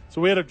guys. So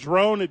we had a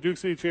drone at Duke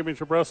City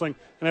Championship Wrestling,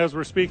 and as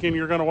we're speaking,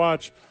 you're gonna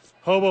watch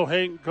Hobo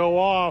Hank go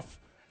off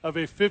of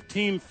a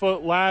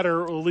 15-foot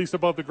ladder, or at least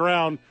above the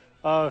ground,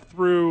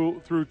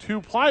 through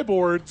 2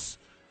 plyboards,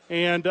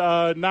 and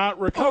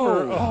not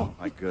recover. Oh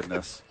my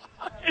goodness!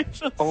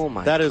 Oh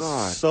my! That is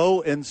God.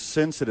 so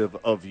insensitive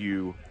of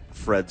you,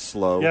 Fred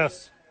Slow.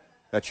 Yes.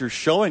 That you're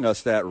showing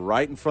us that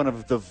right in front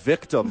of the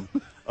victim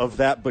of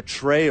that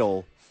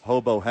betrayal,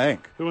 Hobo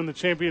Hank. Who in the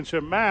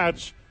championship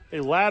match, a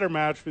ladder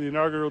match for the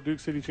inaugural Duke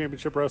City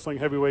Championship Wrestling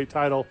heavyweight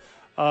title,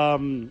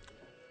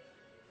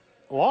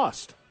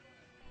 lost.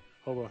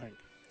 Hobo Hank.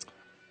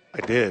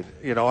 I did.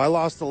 I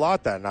lost a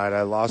lot that night.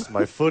 I lost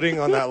my footing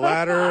on that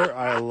ladder.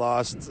 I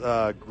lost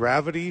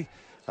gravity.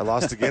 I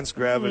lost against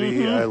gravity.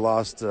 Mm-hmm.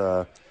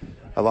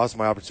 I lost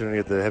my opportunity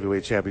at the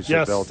heavyweight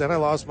championship belt, and I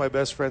lost my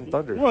best friend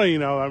Thunder. Well,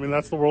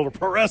 that's the world of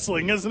pro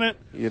wrestling, isn't it?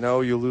 You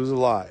lose a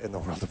lot in the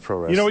world of pro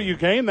wrestling. You know what you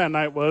gained that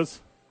night was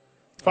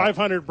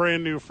 500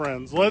 brand new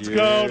friends. Let's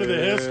go to the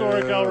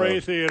historic El Rey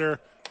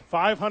Theater.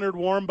 500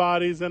 warm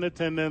bodies in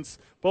attendance,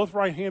 both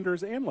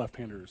right-handers and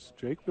left-handers.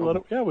 Jake, we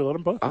let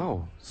them both.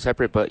 Oh,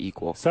 separate but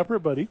equal.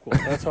 Separate but equal.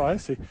 That's how I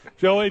see.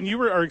 Joe, and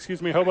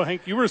Hobo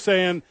Hank, you were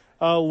saying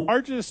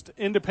largest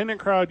independent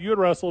crowd you had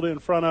wrestled in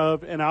front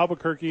of in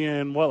Albuquerque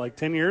in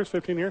 10 years,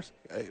 15 years?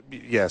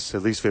 Yes,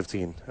 at least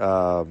 15.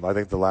 I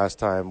think the last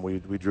time we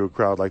drew a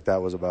crowd like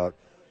that was about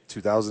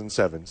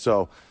 2007.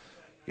 So,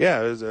 yeah,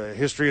 it was a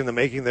history in the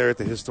making there at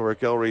the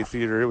historic El Rey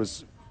Theater. It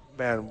was,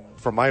 man,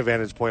 from my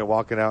vantage point,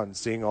 walking out and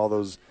seeing all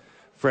those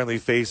friendly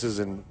faces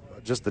and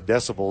just the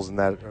decibels in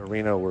that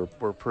arena were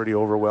pretty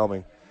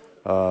overwhelming.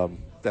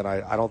 Then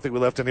I don't think we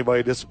left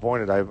anybody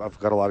disappointed. I've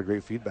got a lot of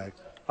great feedback.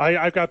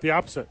 I've got the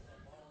opposite.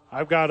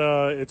 I've got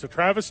it's a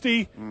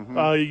travesty.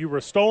 Mm-hmm. You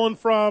were stolen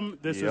from.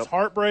 This is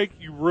heartbreak.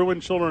 You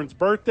ruined children's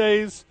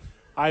birthdays.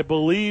 I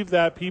believe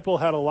that people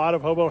had a lot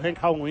of Hobo Hank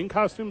Halloween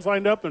costumes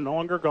lined up and no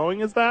longer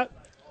going as that.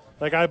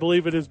 I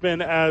believe it has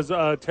been as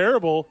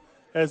terrible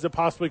as it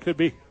possibly could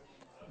be.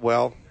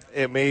 Well,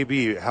 it may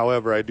be.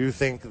 However, I do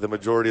think the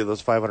majority of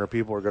those 500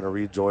 people are going to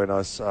rejoin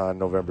us on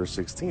November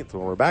 16th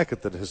when we're back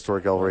at the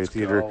historic El Rey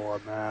Theater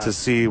to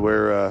see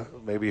where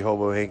maybe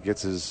Hobo Hank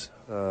gets his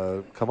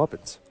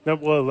comeuppance. Well,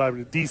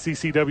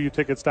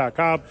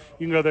 DCCWtickets.com.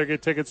 You can go there and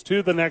get tickets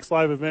to the next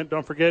live event.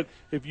 Don't forget,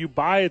 if you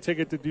buy a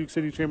ticket to Duke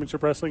City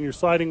Championship Wrestling, you're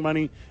sliding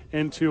money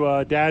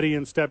into Daddy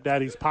and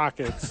Stepdaddy's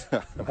pockets.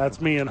 That's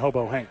me and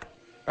Hobo Hank.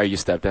 Are you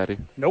stepdaddy?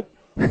 Nope.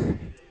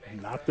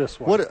 Not this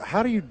one.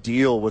 How do you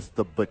deal with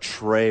the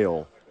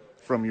betrayal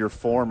from your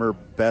former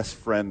best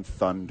friend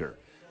Thunder?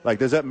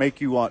 Does that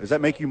make you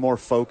more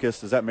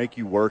focused? Does that make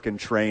you work and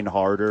train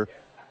harder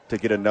to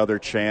get another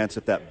chance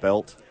at that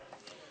belt?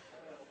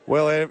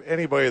 Well,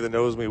 anybody that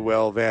knows me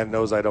well, Van,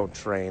 knows I don't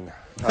train.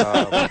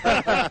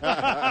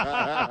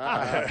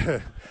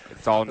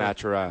 It's all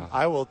natural.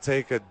 I will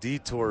take a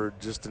detour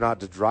just not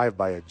to drive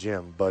by a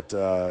gym, but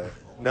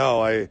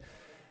no,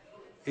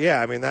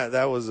 yeah, I mean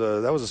that was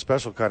a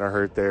special kind of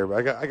hurt there.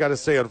 But I got to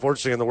say,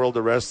 unfortunately, in the world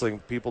of wrestling,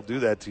 people do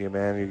that to you,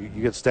 man.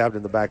 You get stabbed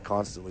in the back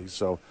constantly.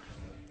 So,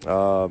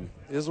 it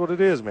is what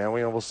it is, man.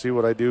 We'll see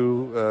what I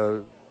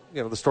do.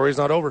 The story's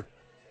not over.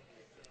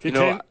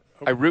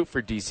 I root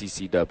for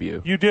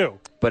DCCW. You do.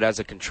 But as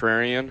a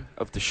contrarian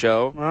of the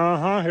show,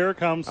 here it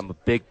comes. I'm a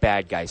big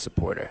bad guy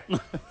supporter.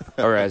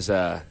 Or as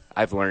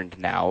I've learned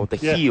now, the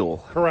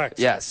heel. Correct.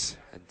 Yes.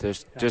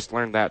 Just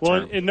learned that term.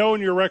 Well, and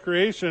knowing your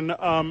recreation,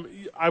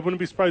 I wouldn't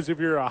be surprised if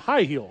you're a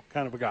high heel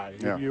kind of a guy.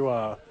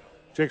 Yeah.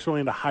 Jake's really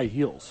into high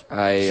heels.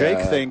 I Jake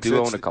thinks do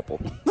own a couple.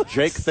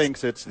 Jake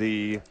thinks it's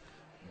the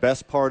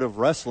best part of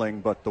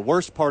wrestling, but the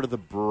worst part of the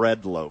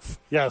bread loaf.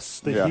 Yes,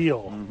 the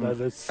heel. Mm-hmm.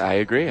 That is. I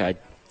agree. I'd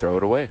throw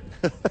it away.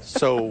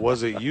 So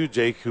was it you,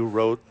 Jake, who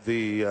wrote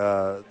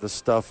the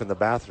stuff in the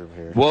bathroom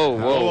here? Whoa.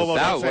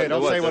 Don't say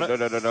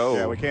No.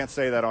 Yeah, we can't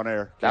say that on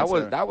air.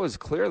 That was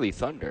clearly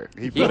Thunder.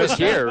 He put was it-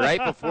 here right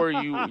before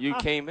you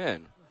came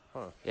in,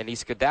 and he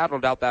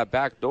skedaddled out that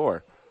back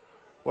door.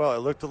 Well, it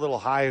looked a little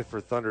high for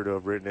Thunder to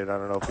have written it. I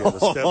don't know if he had the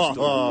steps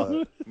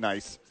to it.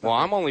 Nice. Well,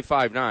 I'm only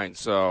 5'9",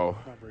 so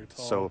Not very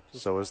tall.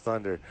 So is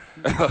Thunder.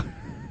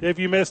 If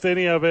you missed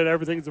any of it,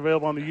 everything's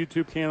available on the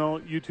YouTube channel,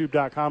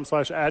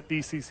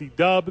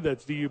 youtube.com/@DCCDub.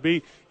 That's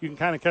DUB. You can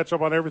kind of catch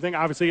up on everything.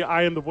 Obviously,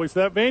 I am the voice of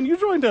that. Van, you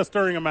joined us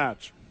during a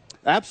match.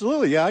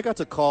 Absolutely, yeah. I got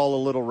to call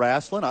a little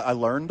wrestling. I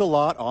learned a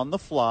lot on the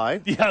fly.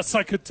 Yes,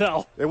 I could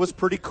tell. It was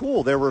pretty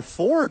cool. There were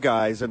 4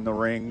 guys in the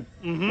ring,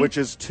 which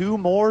is 2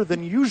 more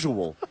than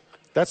usual.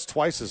 That's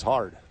twice as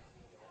hard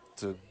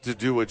to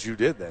do what you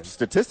did then.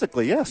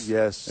 Statistically, yes.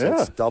 Yes, Yeah.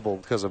 it's double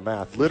because of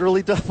math.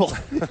 Literally double.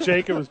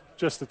 Jake, it was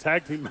just a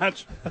tag team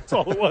match. That's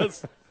all it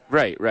was.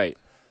 right.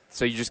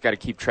 So you just got to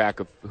keep track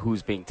of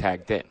who's being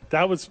tagged in.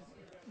 That was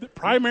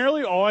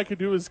primarily all I could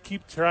do was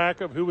keep track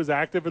of who was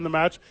active in the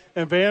match,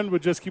 and Van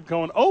would just keep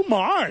going, oh,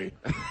 my.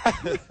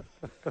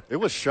 It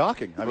was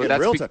shocking. I Well, mean,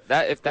 real that's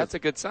time. if that's a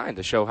good sign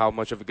to show how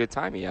much of a good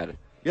time he had.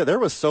 Yeah, there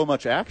was so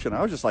much action.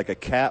 I was just like a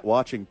cat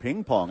watching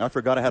ping pong. I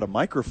forgot I had a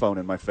microphone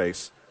in my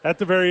face. At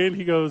the very end,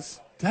 he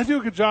goes, did I do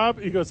a good job?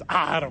 He goes,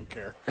 I don't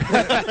care.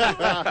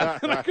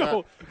 And I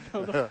go,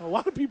 a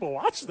lot of people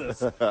watch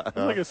this. It's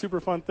like a super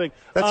fun thing.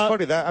 That's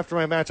funny. That after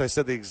my match, I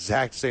said the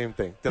exact same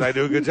thing. Did I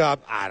do a good job?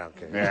 I don't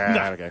care.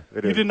 Yeah, okay.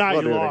 You did not.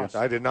 We'll You do it lost.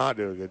 I did not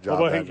do a good job.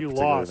 Well, I that think you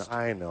particular- lost.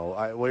 I know.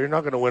 Well, you're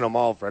not going to win them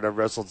all, Fred. I've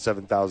wrestled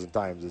 7,000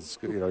 times. It's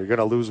you're going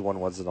to lose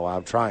one once in a while.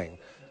 I'm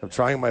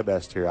trying my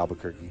best here,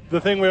 Albuquerque. The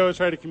thing we always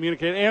try to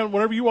communicate, and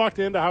whenever you walked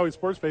into Howies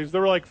Sports Page,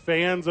 there were like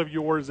fans of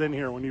yours in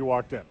here when you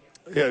walked in.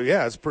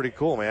 Yeah, it's pretty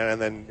cool, man.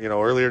 And then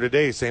earlier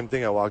today, same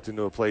thing. I walked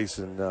into a place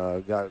and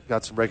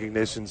got some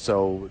recognition.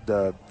 So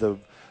the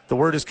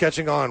word is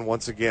catching on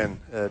once again.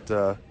 At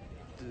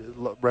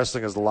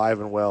wrestling is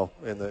alive and well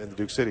in the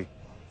Duke City.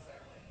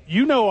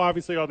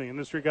 Obviously, all the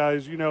industry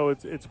guys.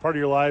 It's part of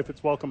your life.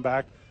 It's welcome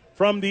back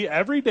from the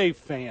everyday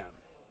fan.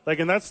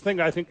 And that's the thing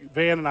I think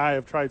Van and I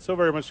have tried so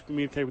very much to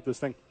communicate with this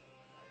thing.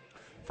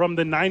 From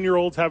the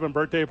 9-year-olds having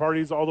birthday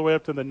parties all the way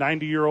up to the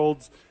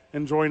 90-year-olds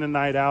enjoying a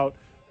night out.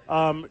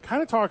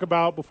 Kind of talk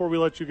about, before we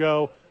let you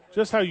go,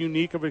 just how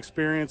unique of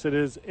experience it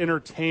is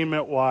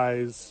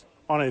entertainment-wise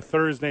on a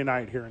Thursday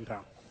night here in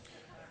town.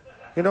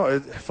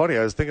 It's funny.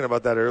 I was thinking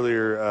about that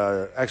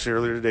earlier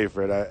today,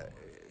 Fred.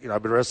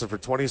 I've been wrestling for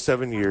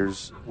 27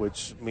 years,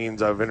 which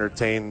means I've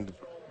entertained.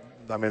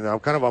 I'm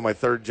kind of on my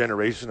 3rd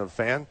generation of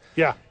fan.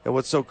 Yeah. And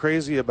what's so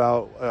crazy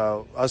about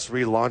us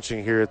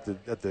relaunching here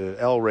at the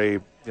El Rey,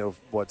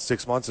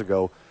 6 months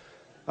ago.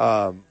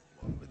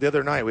 The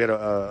other night we had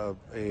a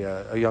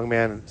young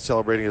man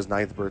celebrating his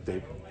 9th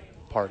birthday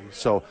party.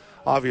 So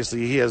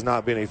obviously he has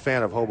not been a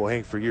fan of Hobo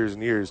Hank for years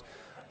and years.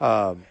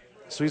 So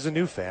he's a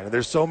new fan. And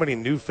there's so many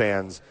new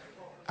fans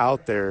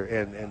out there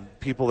and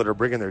people that are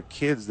bringing their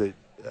kids that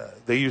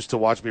they used to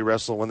watch me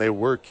wrestle when they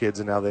were kids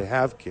and now they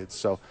have kids.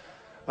 So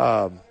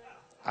I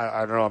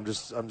don't know.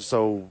 I'm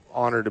so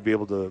honored to be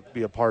able to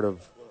be a part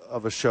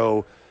of a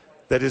show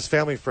that is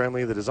family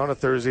friendly, that is on a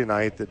Thursday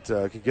night,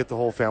 that can get the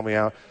whole family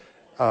out.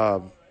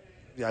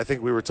 I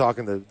think we were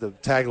talking, the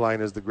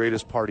tagline is the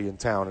greatest party in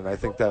town, and I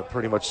think that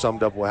pretty much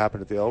summed up what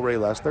happened at the El Rey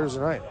last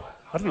Thursday night.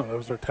 I don't know. That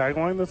was their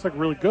tagline. That's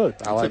really good.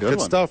 I like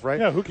good stuff, right?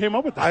 Yeah, who came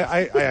up with that?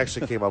 I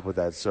actually came up with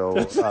that. So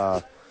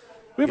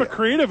we have a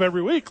creative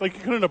every week. You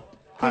couldn't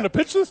have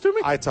pitched this to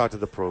me? I talked to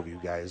the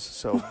ProView guys.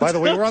 So, by the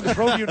way, we're on the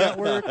ProView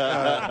Network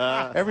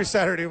every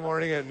Saturday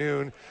morning at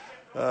noon.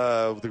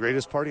 The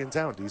greatest party in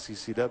town,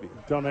 DCCW.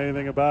 Don't know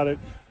anything about it.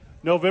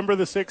 November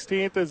the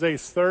 16th is a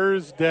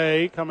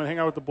Thursday. Come and hang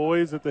out with the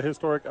boys at the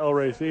historic El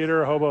Rey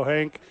Theater, Hobo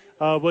Hank.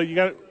 What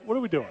are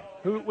we doing?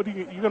 You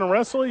going to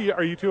wrestle?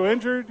 Are you too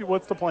injured?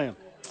 What's the plan?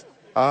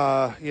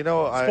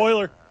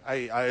 Spoiler.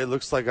 It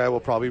looks like I will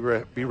probably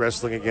be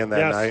wrestling again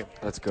that night.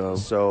 Let's go.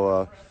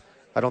 So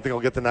I don't think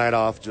I'll get the night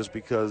off just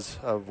because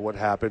of what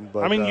happened.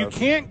 But you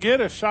can't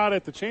get a shot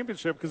at the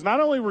championship because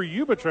not only were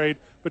you betrayed,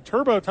 but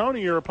Turbo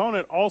Tony, your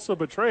opponent, also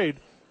betrayed.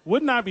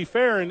 Would not be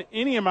fair in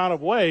any amount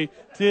of way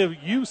to give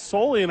you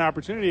solely an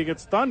opportunity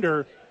against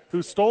Thunder,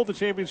 who stole the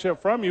championship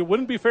from you.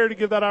 Wouldn't be fair to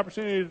give that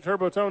opportunity to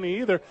Turbo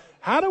Tony either.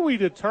 How do we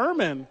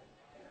determine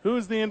who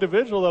is the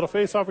individual that'll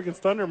face off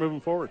against Thunder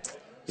moving forward?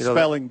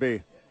 Spelling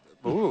bee.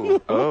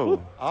 Ooh.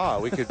 Oh.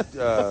 We could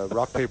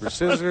rock, paper,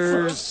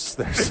 scissors.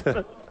 There's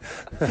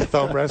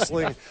thumb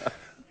wrestling.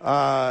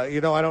 I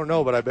don't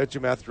know, but I bet you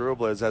Matthew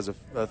Robles has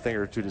a thing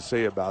or two to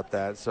say about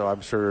that. So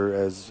I'm sure,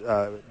 as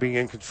being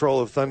in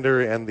control of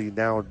Thunder and the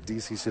now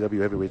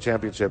DCCW Heavyweight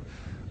Championship,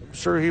 I'm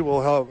sure he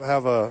will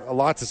have a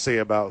lot to say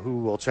about who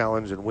will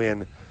challenge and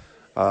win.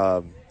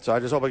 So I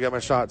just hope I get my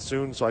shot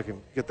soon so I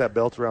can get that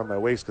belt around my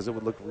waist because it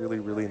would look really,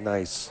 really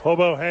nice.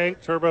 Hobo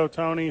Hank, Turbo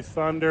Tony,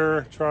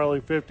 Thunder,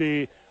 Charlie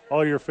 50.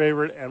 all your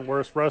favorite and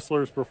worst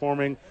wrestlers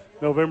performing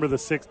November the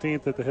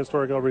 16th at the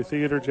Historic Ellery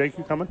Theater. Jake,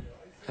 you coming?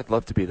 I'd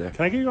love to be there.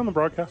 Can I get you on the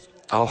broadcast?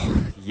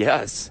 Oh,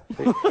 yes.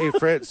 Hey,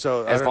 Fred,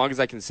 so as long as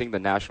I can sing the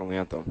national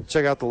anthem.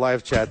 Check out the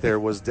live chat there.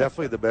 Was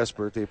definitely the best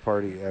birthday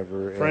party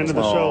ever. Friend of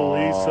the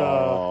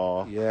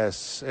show, Lisa.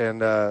 Yes, and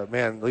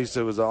man, Lisa,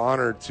 it was an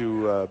honor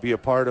to be a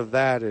part of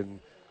that and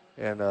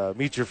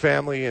meet your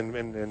family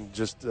and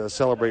just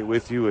celebrate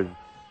with you. And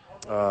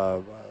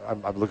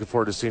I'm looking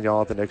forward to seeing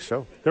y'all at the next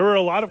show. There were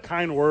a lot of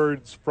kind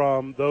words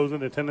from those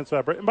in attendance.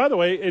 And by the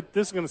way,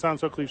 this is going to sound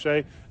so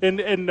cliche,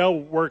 and no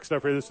work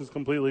stuff here. This is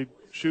completely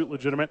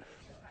legitimate.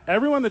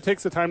 Everyone that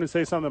takes the time to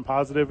say something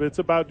positive, it's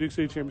about Duke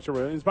City Championship.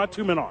 It's about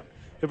 2 men on.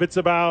 If it's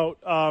about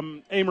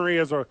A-Marie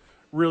as a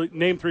really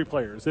name 3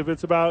 players, if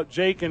it's about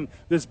Jake and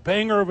this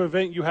banger of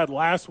event you had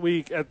last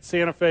week at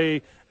Santa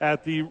Fe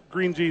at the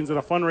Green Jeans and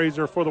a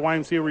fundraiser for the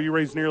YMCA where you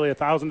raised nearly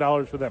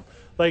 $1,000 for them.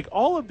 Like,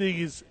 all of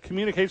these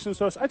communications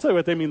to us, I tell you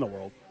what, they mean the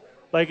world.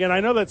 Like, and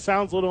I know that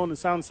sounds little and it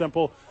sounds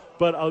simple,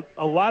 but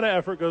a lot of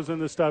effort goes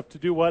into this stuff to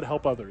do what?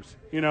 Help others,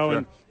 you know,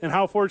 Sure. and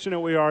how fortunate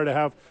we are to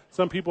have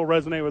some people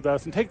resonate with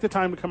us and take the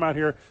time to come out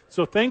here.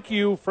 So thank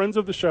you, friends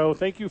of the show.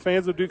 Thank you,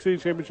 fans of Duke City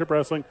Championship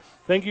Wrestling.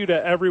 Thank you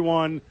to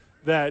everyone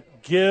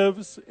that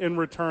gives in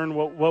return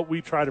what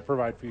we try to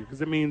provide for you,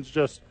 because it means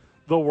just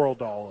the world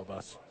to all of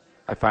us.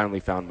 I finally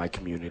found my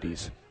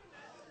communities.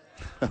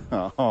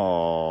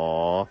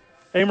 Aww.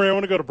 Amory, I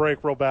want to go to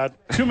break real bad.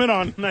 2 men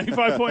on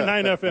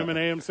 95.9 FM and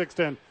AM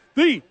 610,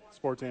 the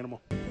Sports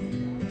Animal.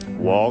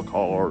 Walk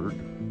hard.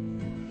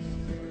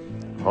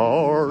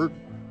 Hard.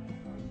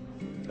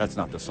 That's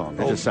not the song.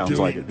 It just sounds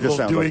like it. Just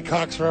sounds Dewey like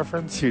Cox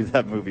reference. Dude,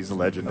 that movie's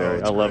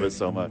legendary. Oh, I love great. it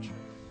so much.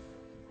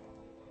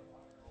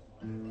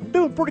 I'm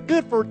doing pretty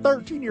good for a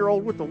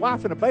 13-year-old with a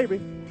wife and a baby.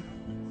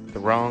 The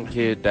wrong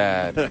kid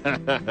died.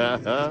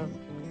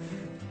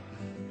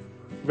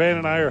 Van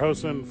and I are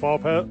hosting Fall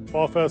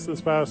Fest this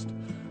past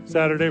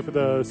Saturday for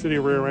the City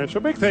of Rio Rancho.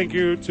 Big thank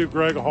you to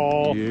Greg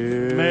Hall,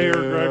 Mayor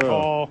Greg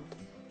Hall.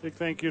 Big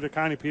thank you to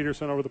Connie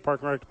Peterson over the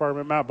Park and Rec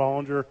Department, Matt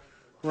Bollinger,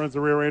 who runs the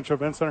Rio Rancho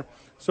Event Center.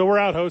 So we're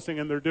out hosting,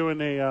 and they're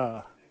doing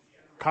a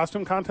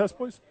costume contest,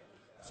 boys.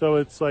 So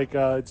it's like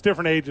it's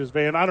different ages,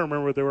 Van. I don't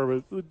remember what they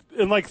were, but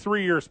in like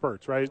 3-year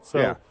spurts, right? So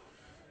Yeah.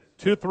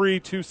 2, 3,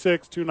 2,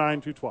 6, 2,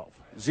 9, 2, 12.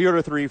 0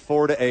 to 3,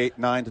 4 to 8,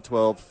 9 to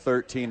 12,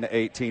 13 to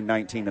 18,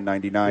 19 to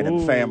 99,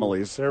 and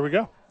families. There we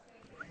go.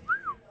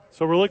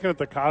 So we're looking at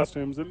the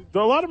costumes, and a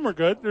lot of them are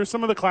good. There's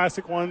some of the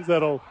classic ones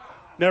that'll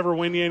never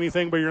win you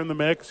anything, but you're in the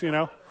mix, you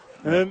know.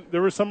 And then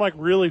there were some like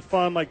really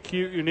fun, like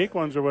cute, unique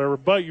ones or whatever.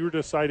 But you were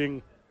just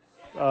citing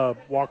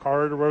Walk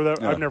Hard or whatever.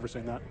 That. Yeah. I've never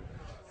seen that.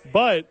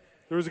 But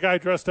there was a guy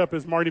dressed up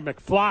as Marty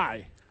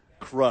McFly.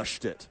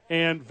 Crushed it.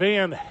 And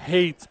Van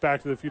hates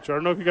Back to the Future. I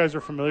don't know if you guys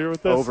are familiar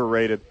with this.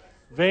 Overrated.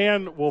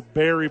 Van will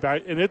bury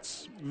back, and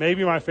it's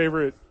maybe my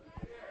favorite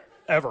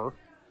ever.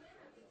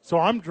 So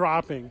I'm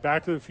dropping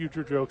Back to the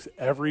Future jokes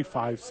every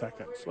 5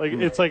 seconds. Like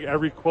it's like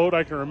every quote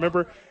I can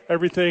remember,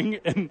 everything.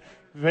 And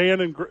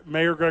Van and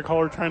Mayor Greg Hall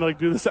are trying to like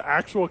do this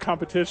actual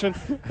competition,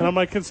 and I'm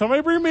like, can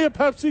somebody bring me a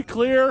Pepsi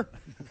Clear?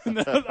 And,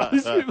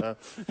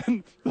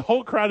 and the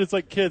whole crowd is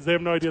like kids. They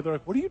have no idea. They're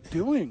like, what are you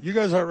doing? You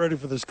guys aren't ready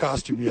for this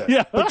costume yet.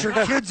 Yeah. But your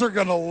kids are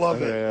going to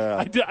love it. Yeah.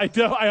 I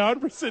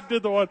 100%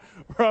 did the one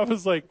where I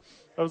was like,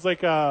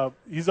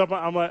 he's up.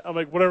 I'm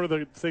like, whatever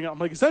the thing. I'm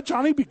like, is that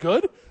Johnny Be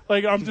Good?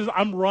 Like,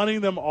 I'm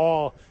running them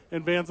all.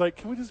 And Van's like,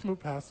 can we just move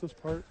past this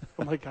part?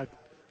 I'm like,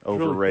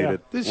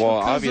 Overrated. This Well,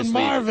 your cousin obviously-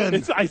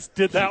 Marvin. I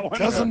did that one.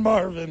 Cousin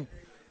Marvin.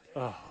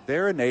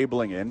 They're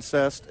enabling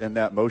incest in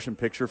that motion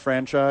picture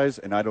franchise,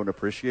 and I don't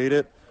appreciate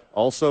it.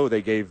 Also,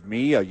 they gave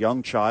me, a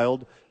young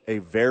child, a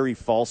very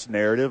false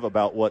narrative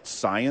about what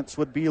science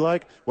would be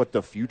like, what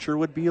the future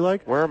would be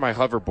like. Where are my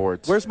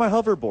hoverboards? Where's my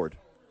hoverboard?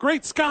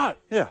 Great Scott.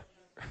 Yeah.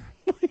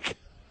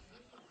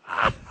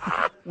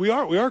 We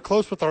are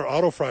close with our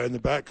auto fry in the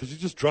back because you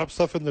just drop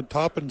stuff in the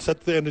top and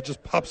set the end. It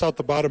just pops out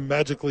the bottom,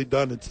 magically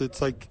done.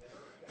 It's like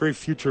very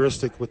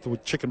futuristic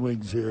with chicken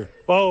wings here.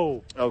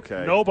 Oh,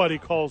 Okay. Nobody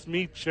calls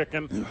me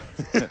chicken.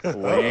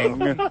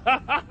 Wing.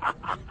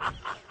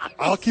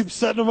 I'll keep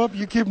setting them up.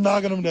 You keep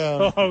knocking them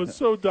down. Oh, I was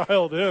so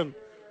dialed in.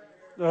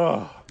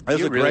 Oh, It was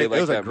You a really great, like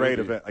it was a that great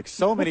movie. event. Like,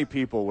 so many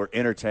people were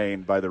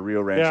entertained by the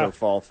Rio Rancho Yeah.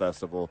 Fall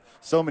Festival.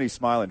 So many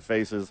smiling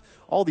faces.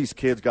 All these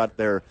kids got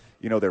their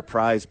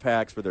prize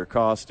packs for their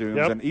costumes,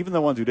 Yep. and even the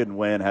ones who didn't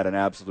win had an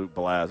absolute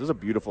blast. It was a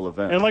beautiful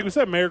event. and like we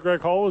said, Mayor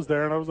Greg Hall was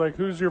there, and I was like,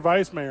 "Who's your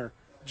vice mayor?"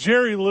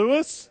 Jerry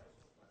Lewis.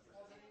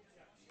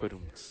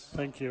 Ba-dum-ts.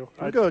 Thank you.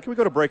 Can we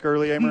go to break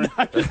early, Amory?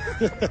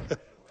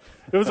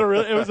 It was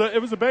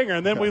a banger,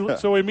 and then we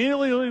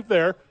immediately leave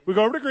there. We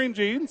go over to Green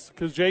Jeans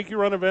because Jake, you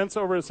run events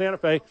over at Santa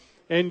Fe,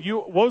 and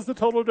what was the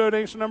total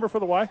donation number for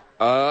the Y?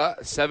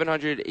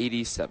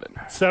 787.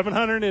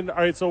 700. And all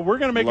right, so we're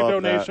going to make Love a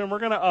donation. We're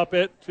going to up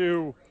it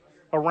to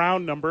a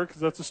round number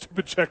because that's a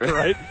stupid checker,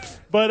 right?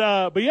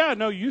 but yeah,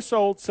 no, you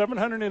sold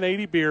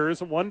 780 beers,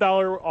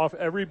 $1 off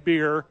every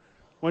beer.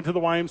 Went to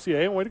the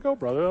YMCA, and way to go,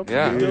 brother.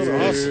 Yeah, Good deal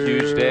to us. it's a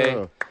huge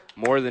day.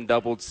 More than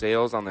doubled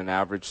sales on an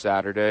average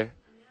Saturday.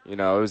 You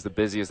know, it was the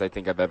busiest I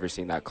think I've ever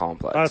seen that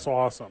complex. That's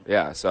awesome.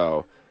 Yeah,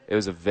 so it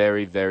was a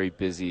very, very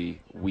busy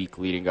week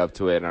leading up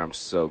to it, and I'm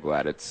so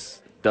glad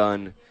it's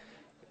done,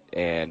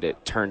 and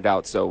it turned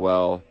out so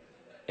well.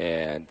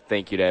 And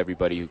thank you to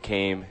everybody who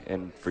came,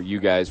 and for you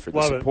guys for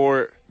the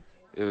support.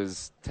 It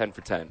was 10 for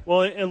 10.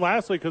 Well, and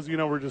lastly, because,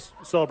 we're just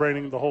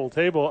celebrating the whole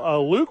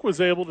table, Luke was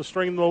able to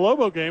stream the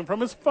Lobo game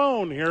from his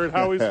phone here at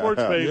Howies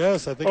Sports Page.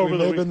 Yes, I think we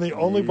may have been the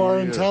only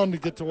bar in town to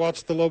get to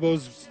watch the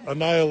Lobos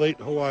annihilate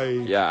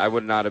Hawaii. Yeah, I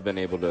would not have been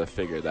able to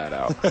figure that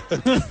out.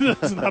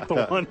 That's not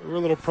the one. We're a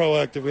little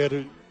proactive. We had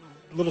a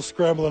little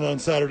scrambling on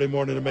Saturday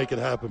morning to make it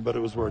happen, but it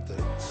was worth it.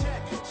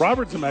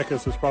 Robert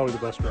Zemeckis is probably the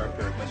best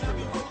director in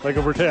history. Like,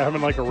 if we're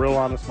having like a real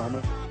honest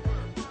moment.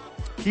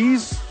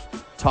 He's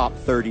top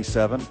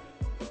 37.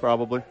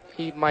 Probably.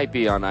 He might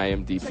be on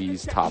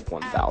IMDb's top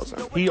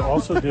 1,000. He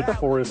also did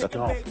Forrest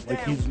Gump.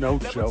 Like, he's no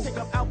joke.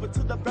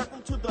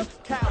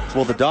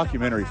 Well, the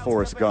documentary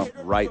Forrest Gump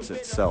writes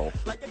itself.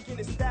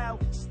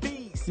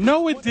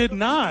 No, it did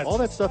not. All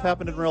that stuff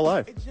happened in real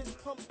life.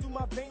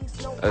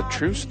 A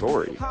true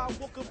story.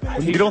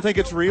 You don't think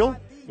it's real?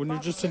 When you're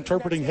just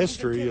interpreting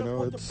history,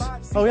 it's...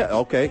 Oh, yeah,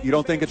 okay. You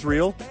don't think it's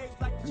real?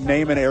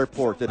 Name an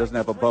airport that doesn't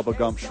have a Bubba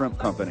Gump Shrimp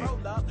Company.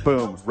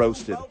 Boom,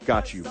 roasted.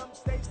 Got you.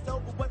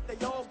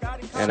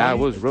 And I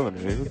was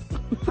running.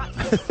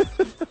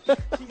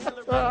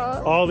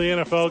 All the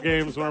NFL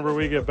games whenever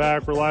we get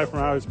back. We're live from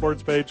Howies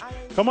Sports Page.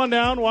 Come on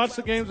down, watch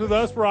the games with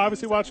us. We're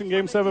obviously watching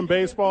Game 7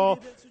 baseball.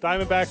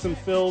 Diamondbacks and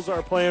Phils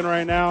are playing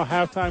right now.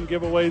 Halftime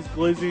giveaways,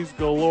 glizzies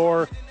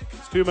galore.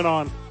 It's 2 Men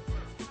On.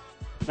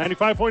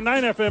 95.9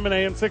 FM and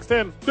AM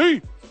 610.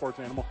 The Sports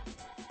Animal.